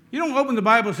 You don't open the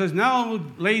Bible and says, now,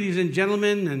 ladies and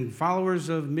gentlemen and followers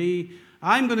of me,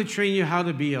 I'm going to train you how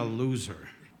to be a loser.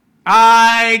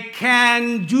 I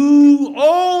can do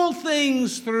all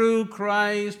things through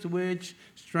Christ, which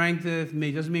strengtheneth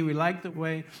me. Doesn't mean we like the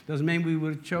way. Doesn't mean we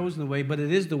would have chosen the way, but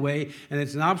it is the way, and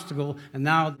it's an obstacle, and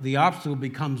now the obstacle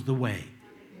becomes the way.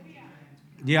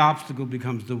 The obstacle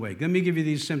becomes the way. Let me give you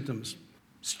these symptoms.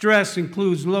 Stress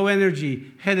includes low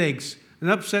energy, headaches, an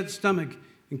upset stomach,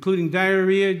 including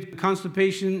diarrhea,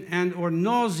 constipation, and or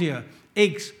nausea,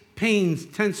 aches, pains,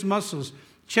 tense muscles,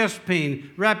 chest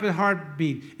pain, rapid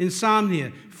heartbeat,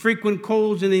 insomnia, frequent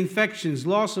colds and infections,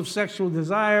 loss of sexual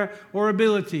desire or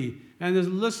ability, and the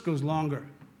list goes longer.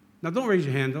 Now, don't raise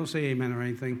your hand. Don't say amen or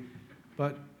anything.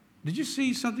 But did you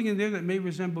see something in there that may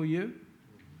resemble you?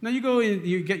 Now, you go in,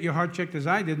 you get your heart checked as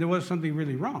I did. There was something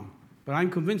really wrong. But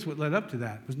I'm convinced what led up to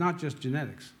that was not just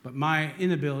genetics, but my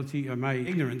inability or my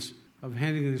ignorance of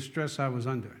handling the stress I was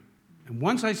under. And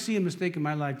once I see a mistake in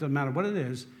my life, doesn't matter what it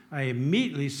is, I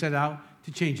immediately set out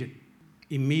to change it.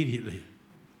 Immediately.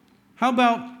 How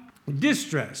about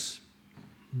distress?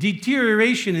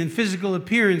 Deterioration in physical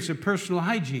appearance or personal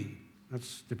hygiene.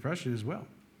 That's depression as well.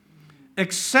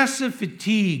 Excessive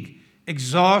fatigue,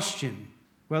 exhaustion.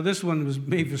 Well, this one was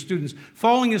made for students.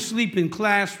 Falling asleep in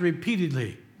class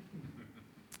repeatedly.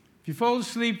 If you fall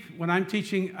asleep when I'm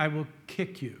teaching, I will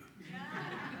kick you.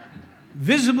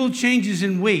 Visible changes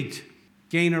in weight,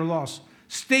 gain or loss.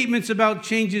 Statements about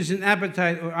changes in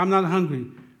appetite, or I'm not hungry,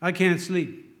 I can't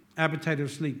sleep, appetite or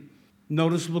sleep.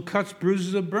 Noticeable cuts,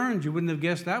 bruises, or burns. You wouldn't have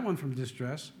guessed that one from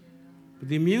distress. But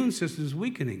the immune system is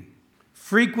weakening.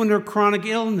 Frequent or chronic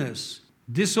illness.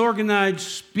 Disorganized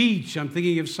speech. I'm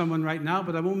thinking of someone right now,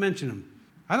 but I won't mention him.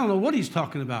 I don't know what he's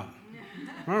talking about.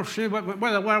 Oh, shit,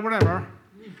 whatever.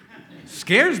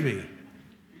 Scares me.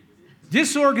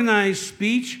 Disorganized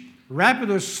speech, rapid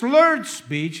or slurred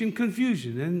speech, and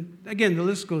confusion. And again, the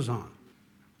list goes on.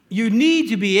 You need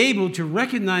to be able to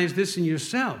recognize this in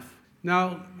yourself.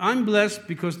 Now, I'm blessed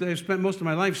because I've spent most of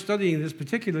my life studying this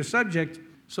particular subject,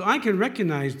 so I can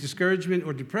recognize discouragement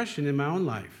or depression in my own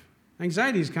life.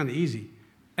 Anxiety is kind of easy.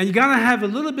 And you got to have a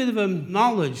little bit of a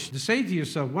knowledge to say to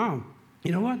yourself, wow,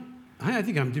 you know what? I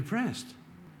think I'm depressed.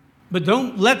 But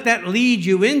don't let that lead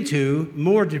you into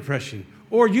more depression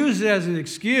or use it as an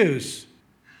excuse.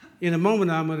 In a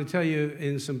moment, I'm going to tell you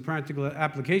in some practical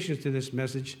applications to this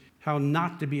message how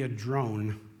not to be a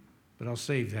drone, but I'll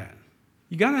save that.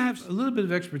 You got to have a little bit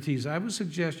of expertise. I would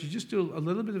suggest you just do a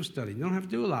little bit of study. You don't have to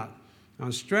do a lot.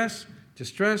 On stress,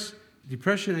 distress,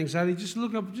 depression, anxiety, just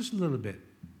look up just a little bit.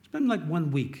 Spend like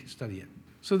 1 week, study it.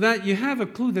 So that you have a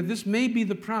clue that this may be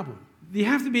the problem. You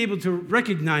have to be able to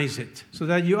recognize it so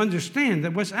that you understand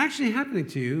that what's actually happening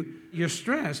to you, you're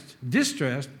stressed,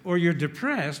 distressed, or you're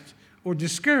depressed, or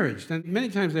discouraged. And many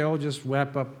times they all just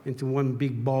wrap up into one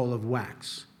big ball of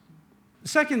wax.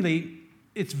 Secondly,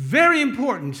 it's very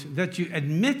important that you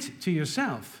admit to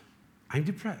yourself, I'm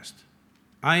depressed.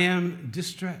 I am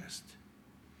distressed.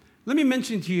 Let me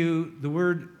mention to you the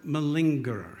word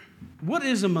malingerer. What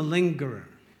is a malingerer?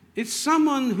 It's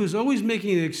someone who's always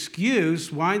making an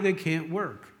excuse why they can't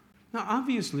work. Now,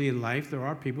 obviously in life, there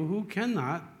are people who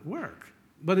cannot work.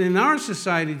 But in our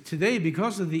society today,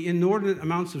 because of the inordinate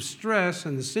amounts of stress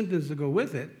and the symptoms that go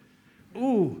with it,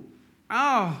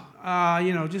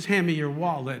 just hand me your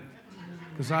wallet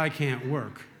because I can't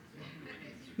work.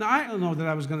 Now, I don't know that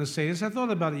I was going to say this. I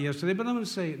thought about it yesterday, but I'm going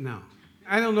to say it now.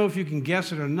 I don't know if you can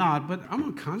guess it or not, but I'm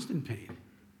in constant pain.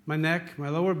 My neck, my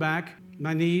lower back,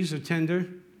 my knees are tender.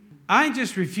 I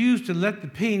just refuse to let the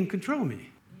pain control me.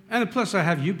 And plus, I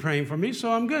have you praying for me,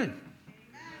 so I'm good.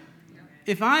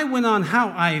 If I went on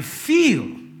how I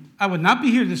feel, I would not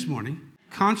be here this morning,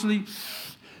 constantly.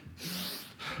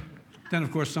 Then,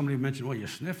 of course, somebody mentioned, well, you're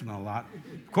sniffling a lot.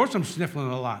 Of course I'm sniffling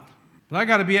a lot. But I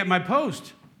got to be at my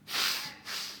post.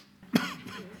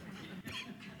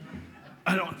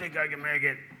 I don't think I can make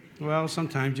it. Well,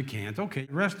 sometimes you can't. Okay,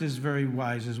 rest is very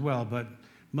wise as well, but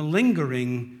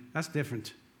malingering, that's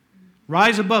different.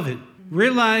 Rise above it.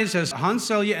 Realize, as Hans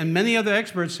Selye and many other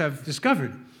experts have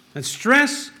discovered, that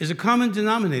stress is a common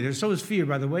denominator. So is fear,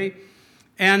 by the way.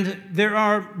 And there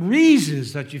are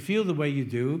reasons that you feel the way you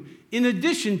do, in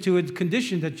addition to a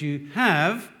condition that you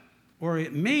have, or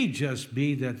it may just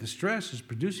be that the stress is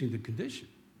producing the condition.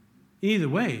 Either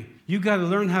way, you've got to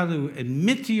learn how to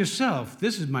admit to yourself,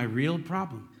 this is my real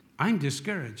problem. I'm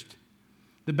discouraged.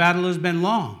 The battle has been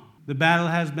long. The battle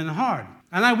has been hard.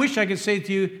 And I wish I could say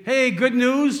to you, hey, good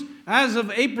news, as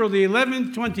of April the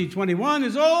 11th, 2021,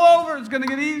 it's all over. It's going to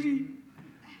get easy.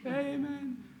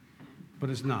 Amen.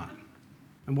 But it's not.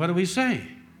 And what do we say?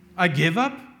 I give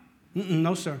up?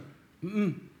 No, sir.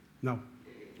 No.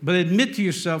 But admit to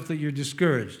yourself that you're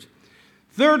discouraged.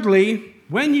 Thirdly,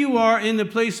 when you are in the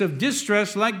place of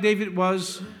distress, like David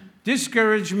was,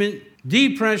 discouragement,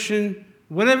 depression,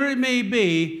 whatever it may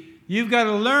be, you've got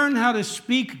to learn how to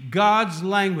speak God's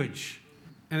language.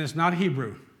 And it's not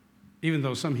Hebrew, even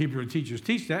though some Hebrew teachers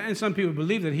teach that, and some people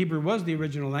believe that Hebrew was the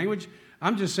original language.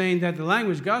 I'm just saying that the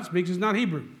language God speaks is not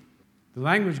Hebrew. The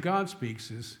language God speaks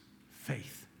is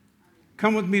faith.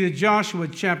 Come with me to Joshua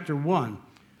chapter 1.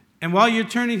 And while you're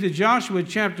turning to Joshua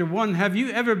chapter 1, have you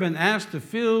ever been asked to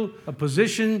fill a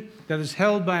position that is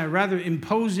held by a rather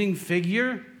imposing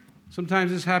figure?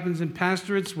 Sometimes this happens in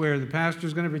pastorates where the pastor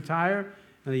is going to retire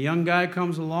and a young guy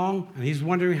comes along and he's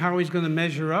wondering how he's going to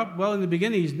measure up. Well, in the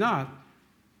beginning, he's not.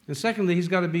 And secondly, he's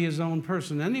got to be his own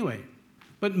person anyway.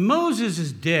 But Moses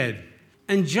is dead,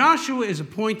 and Joshua is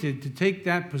appointed to take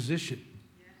that position.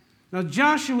 Now,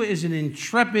 Joshua is an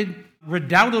intrepid,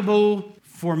 redoubtable,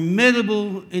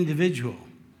 formidable individual.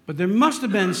 But there must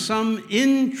have been some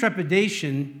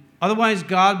intrepidation, otherwise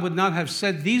God would not have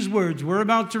said these words we're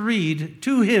about to read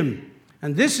to him.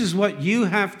 And this is what you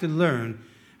have to learn,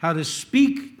 how to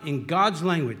speak in God's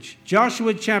language.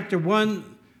 Joshua chapter 1,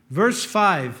 verse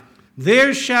 5.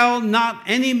 There shall not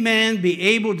any man be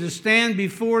able to stand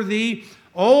before thee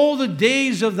all the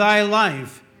days of thy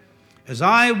life. As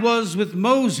I was with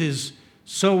Moses,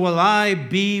 so will I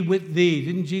be with thee.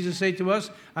 Didn't Jesus say to us,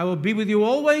 I will be with you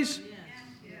always?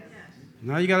 Yes.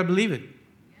 Now you got to believe it.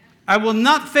 I will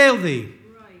not fail thee,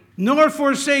 nor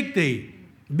forsake thee.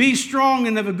 Be strong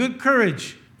and of a good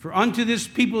courage. For unto this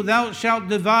people thou shalt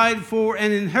divide for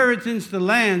an inheritance the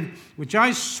land which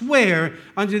I swear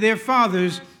unto their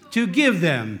fathers to give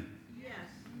them. Yes.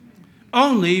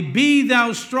 Only be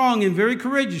thou strong and very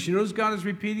courageous. You notice God is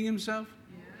repeating himself?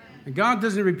 Yeah. And God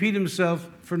doesn't repeat himself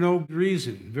for no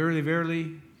reason. Verily,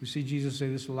 verily, you see Jesus say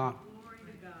this a lot.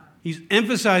 He's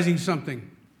emphasizing something.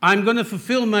 I'm going to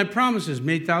fulfill my promises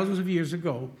made thousands of years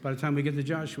ago by the time we get to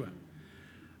Joshua.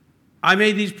 I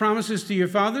made these promises to your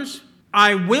fathers.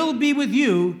 I will be with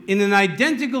you in an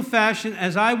identical fashion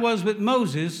as I was with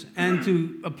Moses. And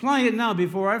to apply it now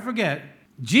before I forget,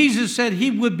 Jesus said he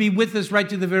would be with us right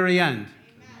to the very end.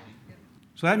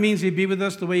 So that means he'd be with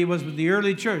us the way he was with the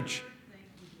early church.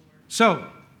 So,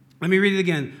 let me read it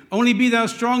again. Only be thou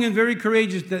strong and very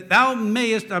courageous, that thou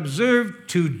mayest observe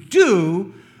to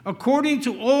do according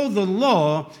to all the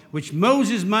law which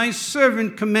Moses my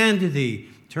servant commanded thee.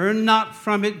 Turn not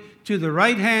from it to the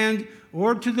right hand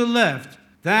or to the left,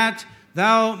 that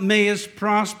thou mayest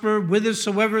prosper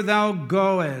whithersoever thou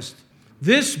goest.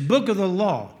 This book of the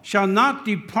law shall not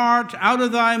depart out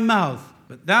of thy mouth,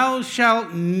 but thou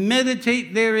shalt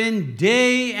meditate therein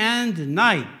day and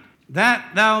night,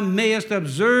 that thou mayest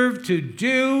observe to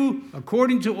do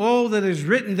according to all that is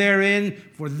written therein,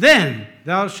 for then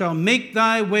thou shalt make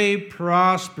thy way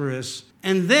prosperous,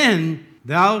 and then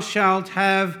thou shalt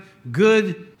have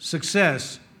good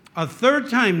success. A third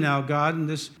time now, God, in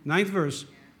this 9th verse,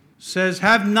 says,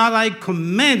 have not I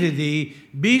commanded thee,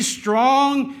 be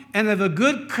strong and of a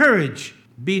good courage,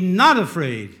 be not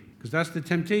afraid, because that's the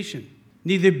temptation.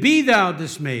 Neither be thou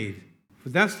dismayed, for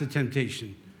that's the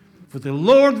temptation. For the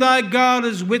Lord thy God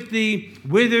is with thee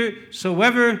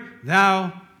whithersoever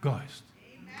thou goest.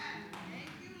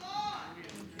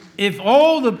 If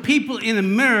all the people in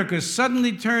America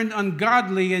suddenly turned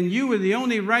ungodly and you were the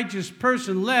only righteous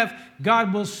person left,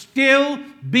 God will still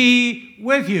be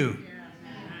with you.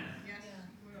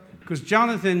 Because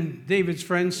Jonathan, David's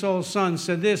friend, Saul's son,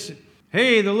 said this,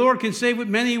 hey, the Lord can save with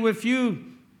many, with few.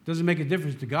 Doesn't make a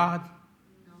difference to God.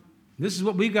 This is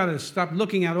what we've got to stop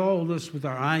looking at all this with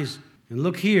our eyes and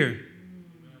look here.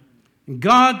 And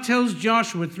God tells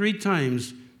Joshua 3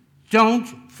 times, don't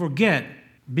forget.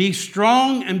 Be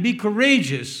strong and be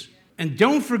courageous. And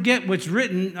don't forget what's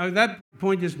written. That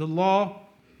point is the law.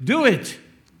 Do it.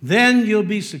 Then you'll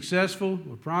be successful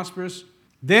or prosperous.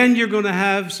 Then you're going to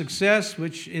have success,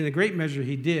 which in a great measure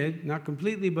he did. Not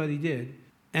completely, but he did.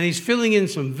 And he's filling in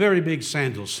some very big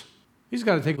sandals. He's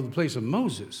got to take the place of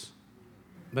Moses.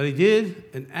 But he did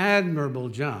an admirable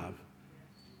job.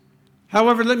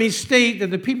 However, let me state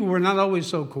that the people were not always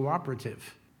so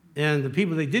cooperative. And the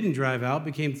people they didn't drive out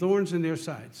became thorns in their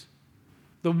sides.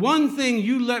 The one thing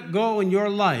you let go in your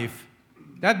life,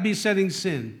 that besetting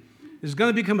sin, is going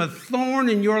to become a thorn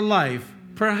in your life,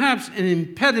 perhaps an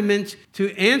impediment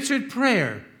to answered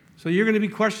prayer. So you're going to be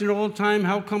questioned all the time,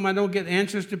 how come I don't get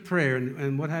answers to prayer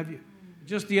and what have you?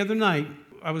 Just the other night,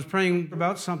 I was praying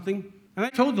about something, and I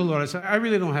told the Lord, I said, I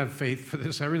really don't have faith for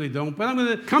this, I really don't, but I'm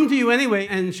going to come to you anyway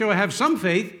and show I have some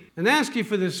faith and ask you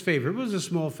for this favor. It was a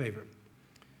small favor.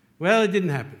 Well, it didn't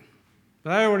happen.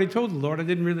 But I already told the Lord I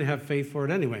didn't really have faith for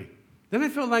it anyway. Then I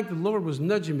felt like the Lord was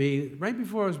nudging me right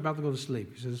before I was about to go to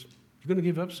sleep. He says, you're going to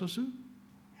give up so soon?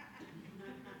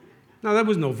 Now, that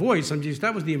was no voice.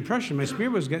 That was the impression my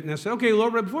spirit was getting. I said, okay,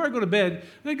 Lord, before I go to bed,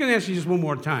 I'm going to ask you just one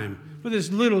more time for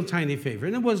this little tiny favor.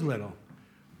 And it was little.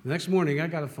 The next morning, I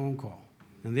got a phone call.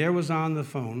 And there was on the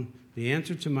phone the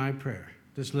answer to my prayer,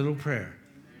 this little prayer.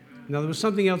 Now, there was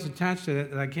something else attached to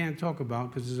that I can't talk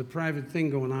about because there's a private thing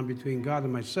going on between God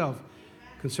and myself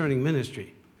concerning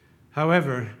ministry.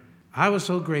 However, I was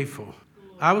so grateful.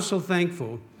 I was so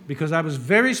thankful because I was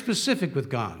very specific with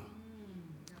God.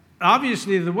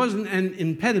 Obviously, there wasn't an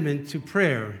impediment to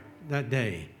prayer that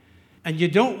day. And you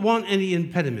don't want any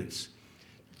impediments.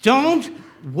 Don't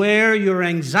wear your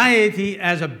anxiety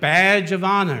as a badge of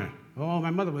honor. Oh,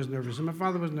 my mother was nervous and my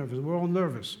father was nervous. We're all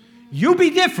nervous. You be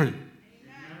different.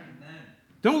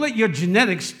 Don't let your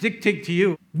genetics dictate to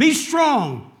you. Be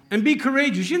strong and be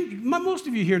courageous. Most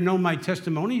of you here know my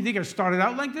testimony. You think I started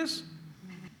out like this?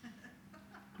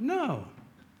 No,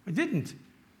 I didn't.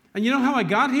 And you know how I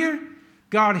got here?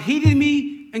 God heated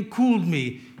me and cooled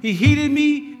me. He heated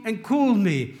me and cooled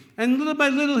me. And little by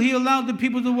little, he allowed the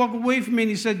people to walk away from me.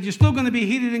 And he said, you're still going to be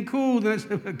heated and cooled. And I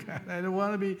said, oh, God, I don't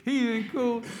want to be heated and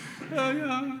cooled. Oh,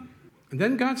 yeah. And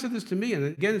then God said this to me. And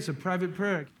again, it's a private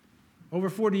prayer. Over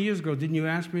 40 years ago, didn't you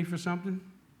ask me for something?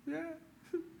 Yeah.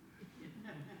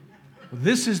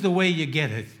 This is the way you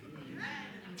get it.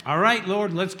 All right,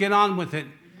 Lord, let's get on with it.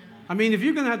 I mean, if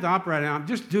you're going to have to operate on,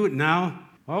 just do it now.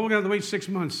 Oh, we're going to have to wait 6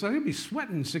 months. I'm going to be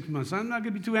sweating in 6 months. I'm not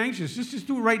going to be too anxious. Just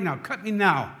do it right now. Cut me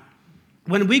now.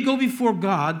 When we go before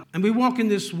God and we walk in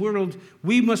this world,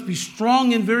 we must be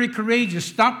strong and very courageous.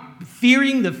 Stop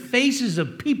fearing the faces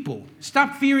of people.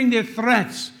 Stop fearing their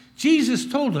threats. Jesus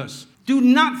told us, do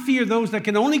not fear those that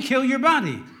can only kill your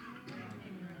body.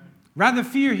 Rather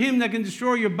fear him that can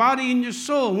destroy your body and your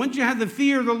soul. Once you have the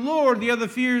fear of the Lord, the other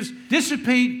fears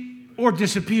dissipate or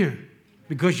disappear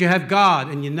because you have God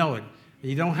and you know it.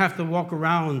 You don't have to walk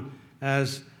around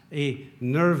as a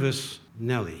nervous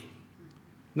Nelly.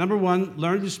 Number one,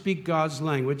 learn to speak God's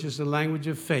language. It's the language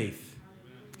of faith.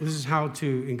 This is how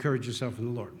to encourage yourself in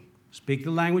the Lord. Speak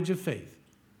the language of faith.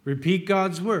 Repeat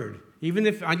God's word. Even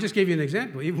if, I just gave you an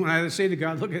example. Even when I say to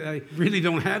God, look, I really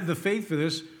don't have the faith for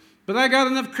this, but I got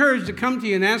enough courage to come to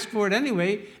you and ask for it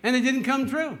anyway, and it didn't come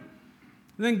true. And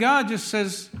then God just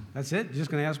says, that's it? You're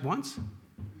just going to ask once?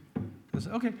 I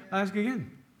said, okay, I'll ask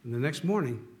again. And the next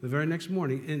morning, the very next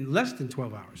morning, in less than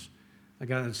 12 hours, I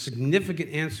got a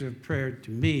significant answer of prayer to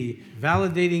me,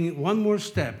 validating one more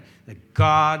step, that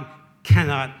God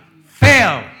cannot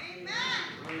fail. Amen.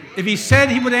 If he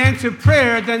said he would answer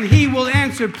prayer, then he will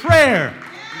answer prayer.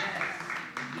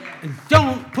 And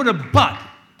don't put a but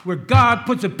where God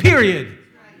puts a period.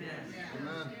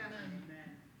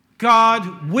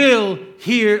 God will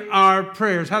hear our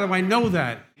prayers. How do I know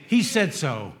that? He said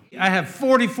so. I have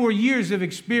 44 years of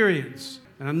experience.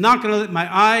 And I'm not going to let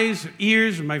my eyes, or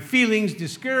ears, or my feelings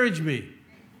discourage me,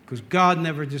 because God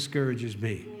never discourages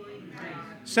me.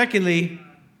 Secondly,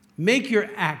 make your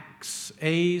acts,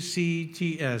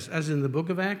 A-C-T-S, as in the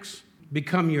book of Acts,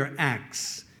 become your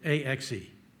acts, A-X-E.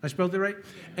 I spelled it right?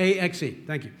 A-X-E,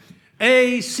 thank you.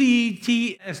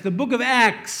 A-C-T-S, the book of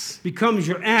Acts becomes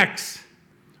your acts.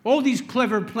 All these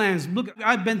clever plans. Look,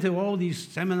 I've been to all these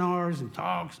seminars and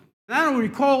talks. And I don't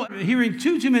recall hearing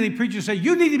too many preachers say,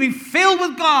 you need to be filled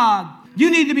with God.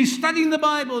 You need to be studying the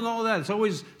Bible and all that. It's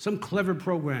always some clever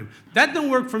program. That don't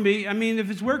work for me. I mean, if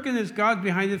it's working, it's God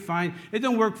behind it, fine. It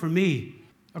don't work for me.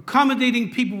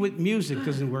 Accommodating people with music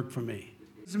doesn't work for me.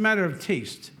 It's a matter of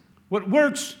taste. What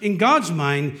works in God's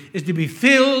mind is to be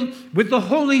filled with the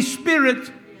Holy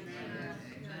Spirit.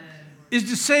 Is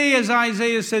to say, as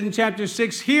Isaiah said in chapter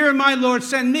 6, here, my Lord,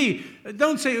 send me.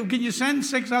 Don't say, can you send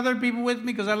 6 other people with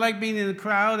me because I like being in the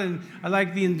crowd and I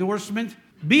like the endorsement.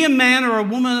 Be a man or a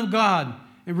woman of God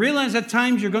and realize at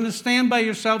times you're going to stand by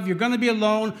yourself, you're going to be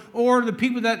alone, or the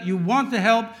people that you want to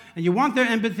help and you want their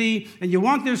empathy and you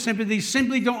want their sympathy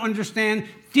simply don't understand.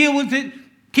 Deal with it.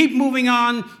 Keep moving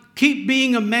on. Keep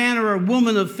being a man or a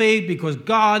woman of faith because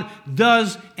God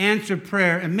does answer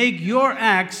prayer. And make your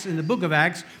acts, in the book of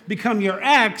Acts, become your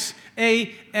acts,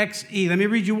 A-X-E. Let me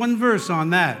read you one verse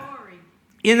on that.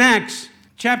 In Acts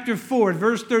chapter 4,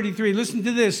 verse 33, listen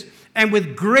to this. And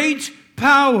with great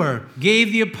power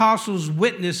gave the apostles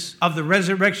witness of the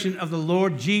resurrection of the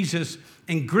Lord Jesus,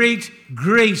 and great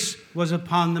grace was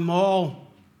upon them all.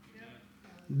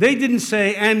 They didn't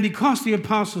say, and because the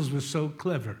apostles were so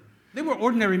clever. They were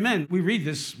ordinary men. We read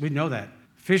this, we know that.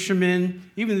 Fishermen,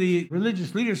 even the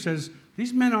religious leader says,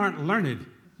 these men aren't learned.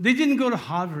 They didn't go to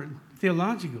Harvard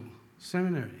Theological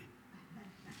Seminary.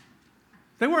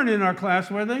 They weren't in our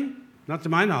class, were they? Not to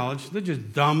my knowledge. They're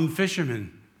just dumb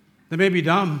fishermen. They may be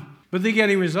dumb, but they're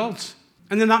getting results.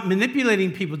 And they're not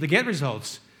manipulating people to get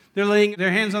results. They're laying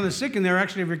their hands on the sick and they're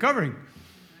actually recovering.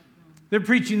 They're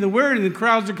preaching the word and the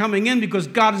crowds are coming in because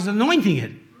God is anointing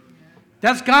it.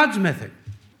 That's God's method.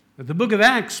 But the book of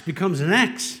Acts becomes an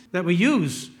axe that we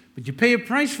use, but you pay a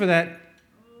price for that.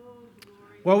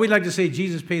 Well, we'd like to say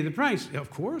Jesus paid the price.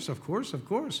 Of course, of course, of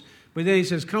course. But then he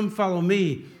says, come follow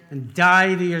me and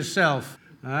die to yourself.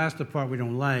 Now, that's the part we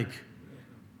don't like.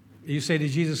 You say to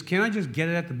Jesus, can I just get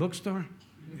it at the bookstore?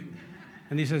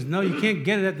 And he says, no, you can't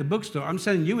get it at the bookstore. I'm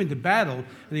sending you into battle.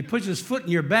 And he puts his foot in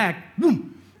your back,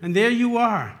 boom, and there you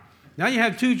are. Now you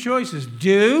have 2 choices,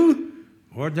 do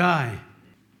or die.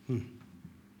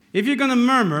 If you're going to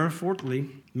murmur, fourthly,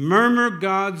 murmur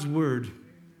God's word.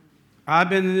 I've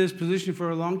been in this position for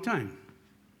a long time.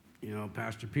 You know,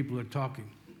 Pastor, people are talking.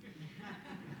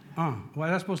 Oh, why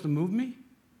is that supposed to move me?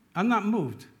 I'm not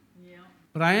moved. Yeah.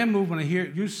 But I am moved when I hear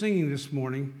you singing this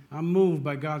morning. I'm moved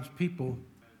by God's people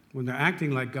when they're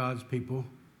acting like God's people,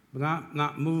 but I'm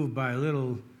not moved by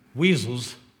little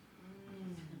weasels.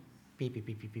 Beep, beep,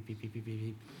 beep, beep, beep, beep, beep, beep,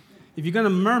 beep. If you're going to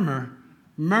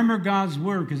murmur God's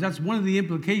word, because that's one of the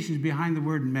implications behind the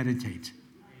word meditate.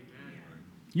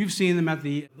 You've seen them at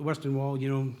the Western Wall, you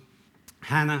know,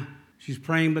 Hannah, she's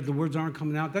praying, but the words aren't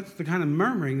coming out. That's the kind of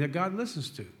murmuring that God listens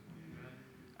to.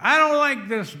 I don't like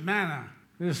this manna,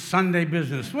 this Sunday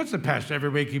business. What's the pastor every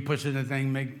week he puts in the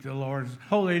thing, make the Lord's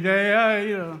holy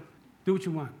day, do what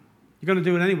you want. You're going to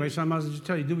do it anyway, so I might as well just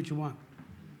tell you, do what you want.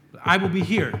 I will be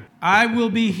here. I will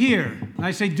be here. And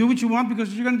I say, do what you want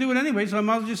because you're going to do it anyway, so I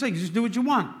might as well just say, just do what you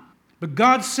want. But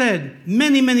God said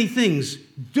many, many things.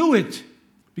 Do it.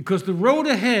 Because the road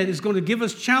ahead is going to give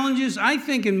us challenges, I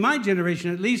think in my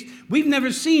generation at least, we've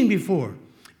never seen before.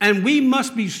 And we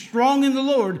must be strong in the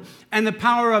Lord and the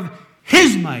power of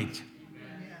His might,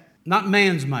 not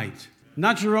man's might,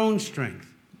 not your own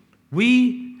strength.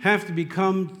 We have to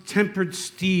become tempered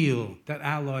steel, that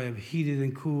alloy of heated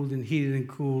and cooled and heated and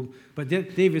cooled. But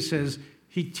David says,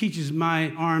 He teaches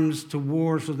my arms to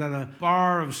war so that a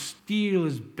bar of steel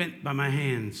is bent by my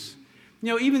hands.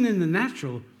 Even in the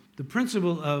natural, the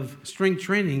principle of strength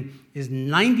training is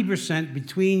 90%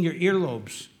 between your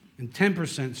earlobes and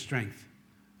 10% strength.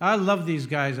 I love these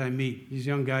guys I meet, these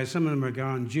young guys. Some of them are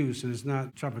gone juice, and it's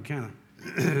not Tropicana.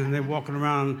 And they're walking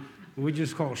around, what we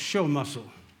just call show muscle.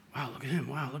 Wow, look at him.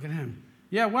 Wow, look at him.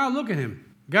 Yeah, wow, look at him.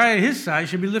 Guy at his size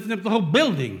should be lifting up the whole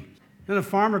building. Then a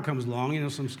farmer comes along,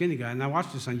 some skinny guy, and I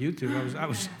watched this on YouTube. I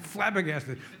was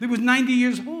flabbergasted. He was 90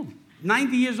 years old.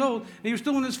 90 years old, and he was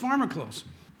still in his farmer clothes.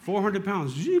 400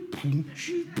 pounds.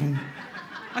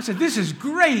 I said, this is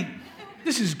great.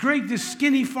 This is great. This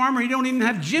skinny farmer, he don't even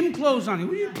have gym clothes on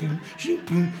him.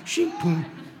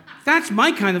 That's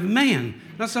my kind of man.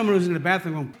 Not someone who's in the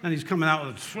bathroom and he's coming out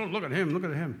with, look at him, look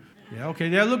at him. Yeah, okay,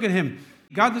 yeah, look at him.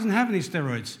 God doesn't have any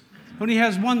steroids. Only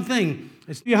has one thing.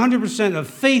 It's 100% of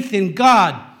faith in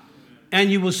God. And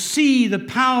you will see the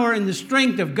power and the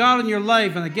strength of God in your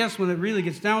life. And I guess when it really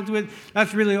gets down to it,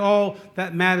 that's really all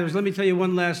that matters. Let me tell you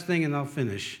one last thing and I'll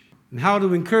finish. And how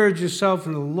to encourage yourself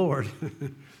in the Lord.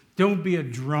 Don't be a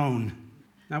drone.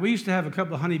 Now, we used to have a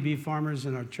couple of honeybee farmers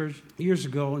in our church years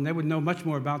ago, and they would know much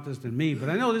more about this than me. But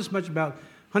I know this much about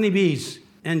honeybees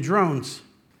and drones.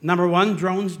 Number one,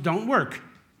 drones don't work.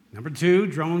 Number two,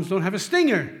 drones don't have a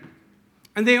stinger.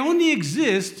 And they only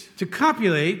exist to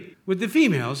copulate with the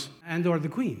females and or the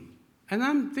queen. And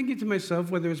I'm thinking to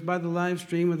myself, whether it's by the live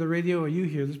stream or the radio or you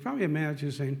here, there's probably a man out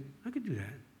there saying, I could do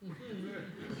that.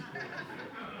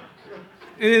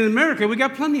 And in America, we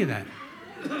got plenty of that.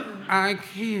 I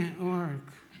can't work.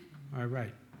 All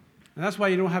right. And that's why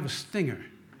you don't have a stinger.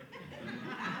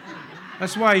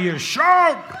 That's why your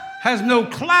shark has no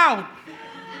clout.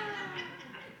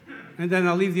 And then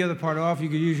I'll leave the other part off. You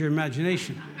can use your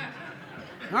imagination.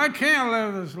 I can't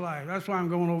live this life. That's why I'm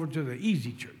going over to the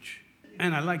Easy Church.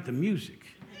 And I like the music.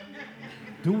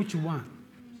 Do what you want.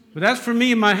 But that's for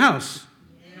me in my house.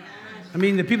 I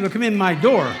mean, the people that come in my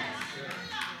door.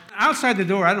 Outside the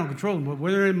door, I don't control them. But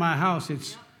when they're in my house,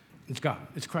 it's God.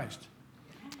 It's Christ.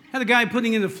 I had a guy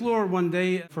putting in the floor one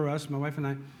day for us, my wife and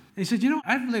I. And he said,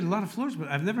 I've laid a lot of floors, but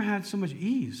I've never had so much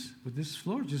ease with this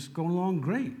floor just going along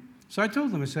great. So I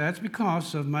told him, I said, that's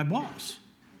because of my boss.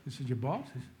 I said, your boss?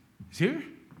 He's here?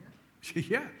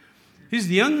 Yeah. He's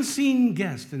the unseen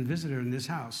guest and visitor in this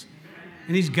house.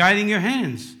 And he's guiding your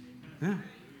hands. Yeah.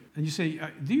 And you say,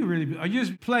 do you really? Are you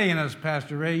just playing us,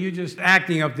 Pastor Ray? You're just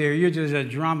acting up there. You're just a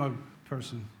drama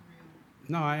person.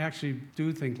 No, I actually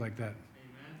do think like that.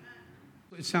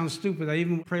 It sounds stupid. I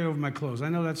even pray over my clothes. I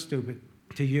know that's stupid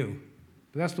to you.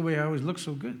 But that's the way I always look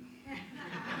so good.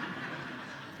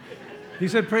 He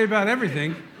said pray about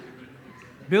everything.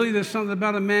 Billy, there's something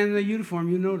about a man in a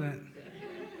uniform. You know that.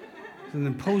 It's an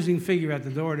imposing figure at the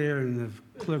door there in the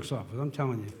clerk's office. I'm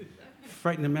telling you.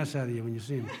 Frighten the mess out of you when you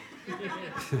see him.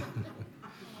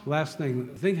 Last thing.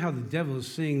 Think how the devil is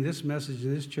seeing this message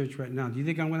in this church right now. Do you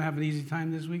think I'm going to have an easy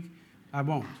time this week? I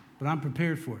won't. But I'm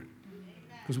prepared for it.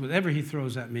 Because whatever he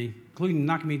throws at me, including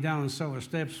knocking me down on cellar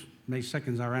steps, May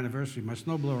 2nd is our anniversary. My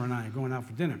snowblower and I are going out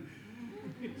for dinner.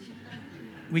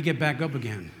 We get back up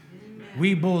again.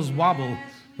 We bulls wobble,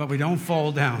 but we don't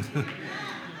fall down.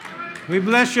 We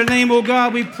bless your name, O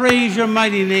God. We praise your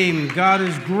mighty name. God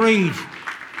is great,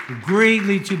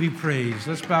 greatly to be praised.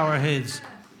 Let's bow our heads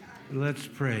and let's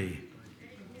pray.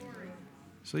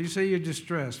 So you say you're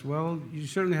distressed. Well, you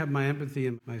certainly have my empathy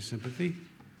and my sympathy,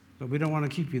 but we don't want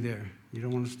to keep you there. You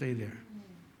don't want to stay there.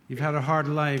 You've had a hard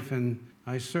life, and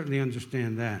I certainly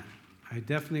understand that. I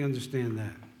definitely understand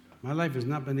that. My life has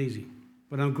not been easy,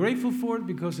 but I'm grateful for it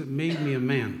because it made me a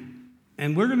man.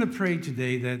 And we're going to pray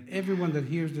today that everyone that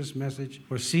hears this message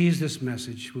or sees this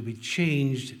message will be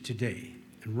changed today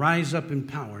and rise up in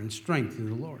power and strength in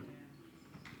the Lord.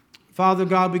 Father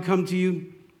God, we come to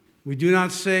you. We do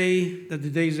not say that the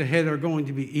days ahead are going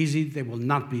to be easy. They will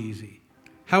not be easy.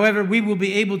 However, we will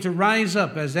be able to rise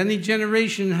up as any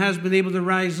generation has been able to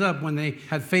rise up when they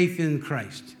had faith in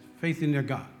Christ, faith in their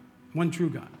God, one true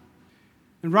God.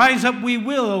 And rise up we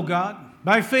will, O God.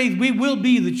 By faith, we will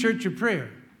be the church of prayer,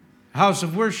 a house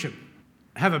of worship.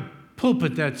 Have a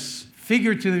pulpit that's,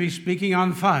 figuratively speaking,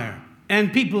 on fire.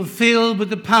 And people filled with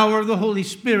the power of the Holy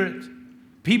Spirit.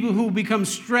 People who become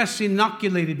stress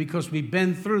inoculated because we've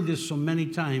been through this so many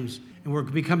times and we're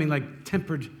becoming like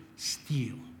tempered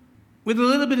steel with a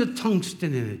little bit of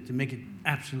tungsten in it to make it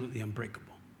absolutely unbreakable.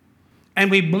 And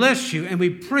we bless you and we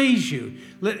praise you.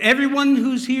 Let everyone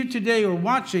who's here today or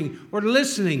watching or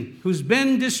listening who's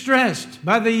been distressed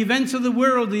by the events of the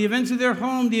world, the events of their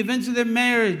home, the events of their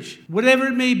marriage, whatever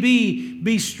it may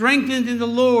be strengthened in the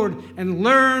Lord and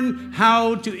learn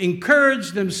how to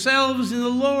encourage themselves in the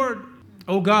Lord.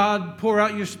 Oh God, pour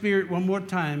out your Spirit one more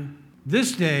time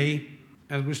this day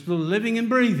as we're still living and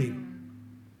breathing.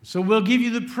 So we'll give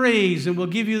you the praise and we'll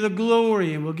give you the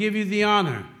glory and we'll give you the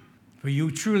honor. For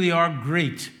you truly are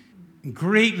great,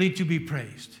 greatly to be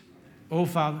praised. Oh,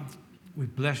 Father, we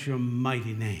bless your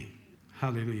mighty name.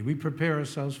 Hallelujah. We prepare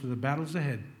ourselves for the battles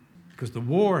ahead because the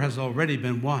war has already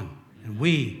been won and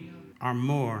we are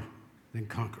more than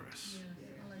conquerors.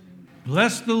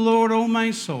 Bless the Lord, O my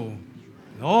soul,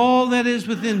 and all that is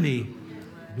within me.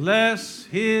 Bless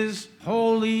his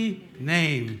holy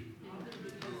name.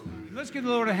 Let's give the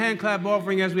Lord a hand clap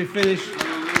offering as we finish.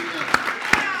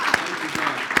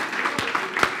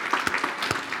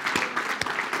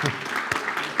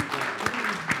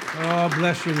 Oh,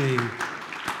 bless your name.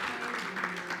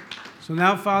 So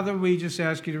now, Father, we just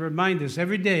ask you to remind us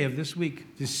every day of this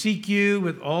week to seek you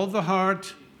with all the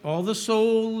heart, all the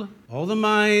soul, all the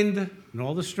mind, and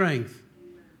all the strength.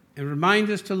 And remind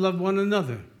us to love one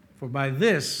another, for by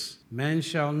this men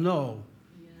shall know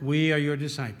we are your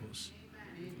disciples.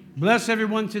 Bless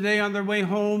everyone today on their way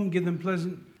home. Give them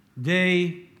pleasant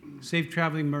day, safe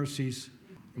traveling mercies.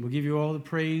 And we'll give you all the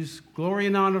praise, glory,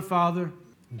 and honor, Father,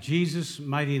 in Jesus'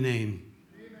 mighty name.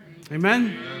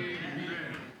 Amen?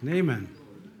 Amen. Amen.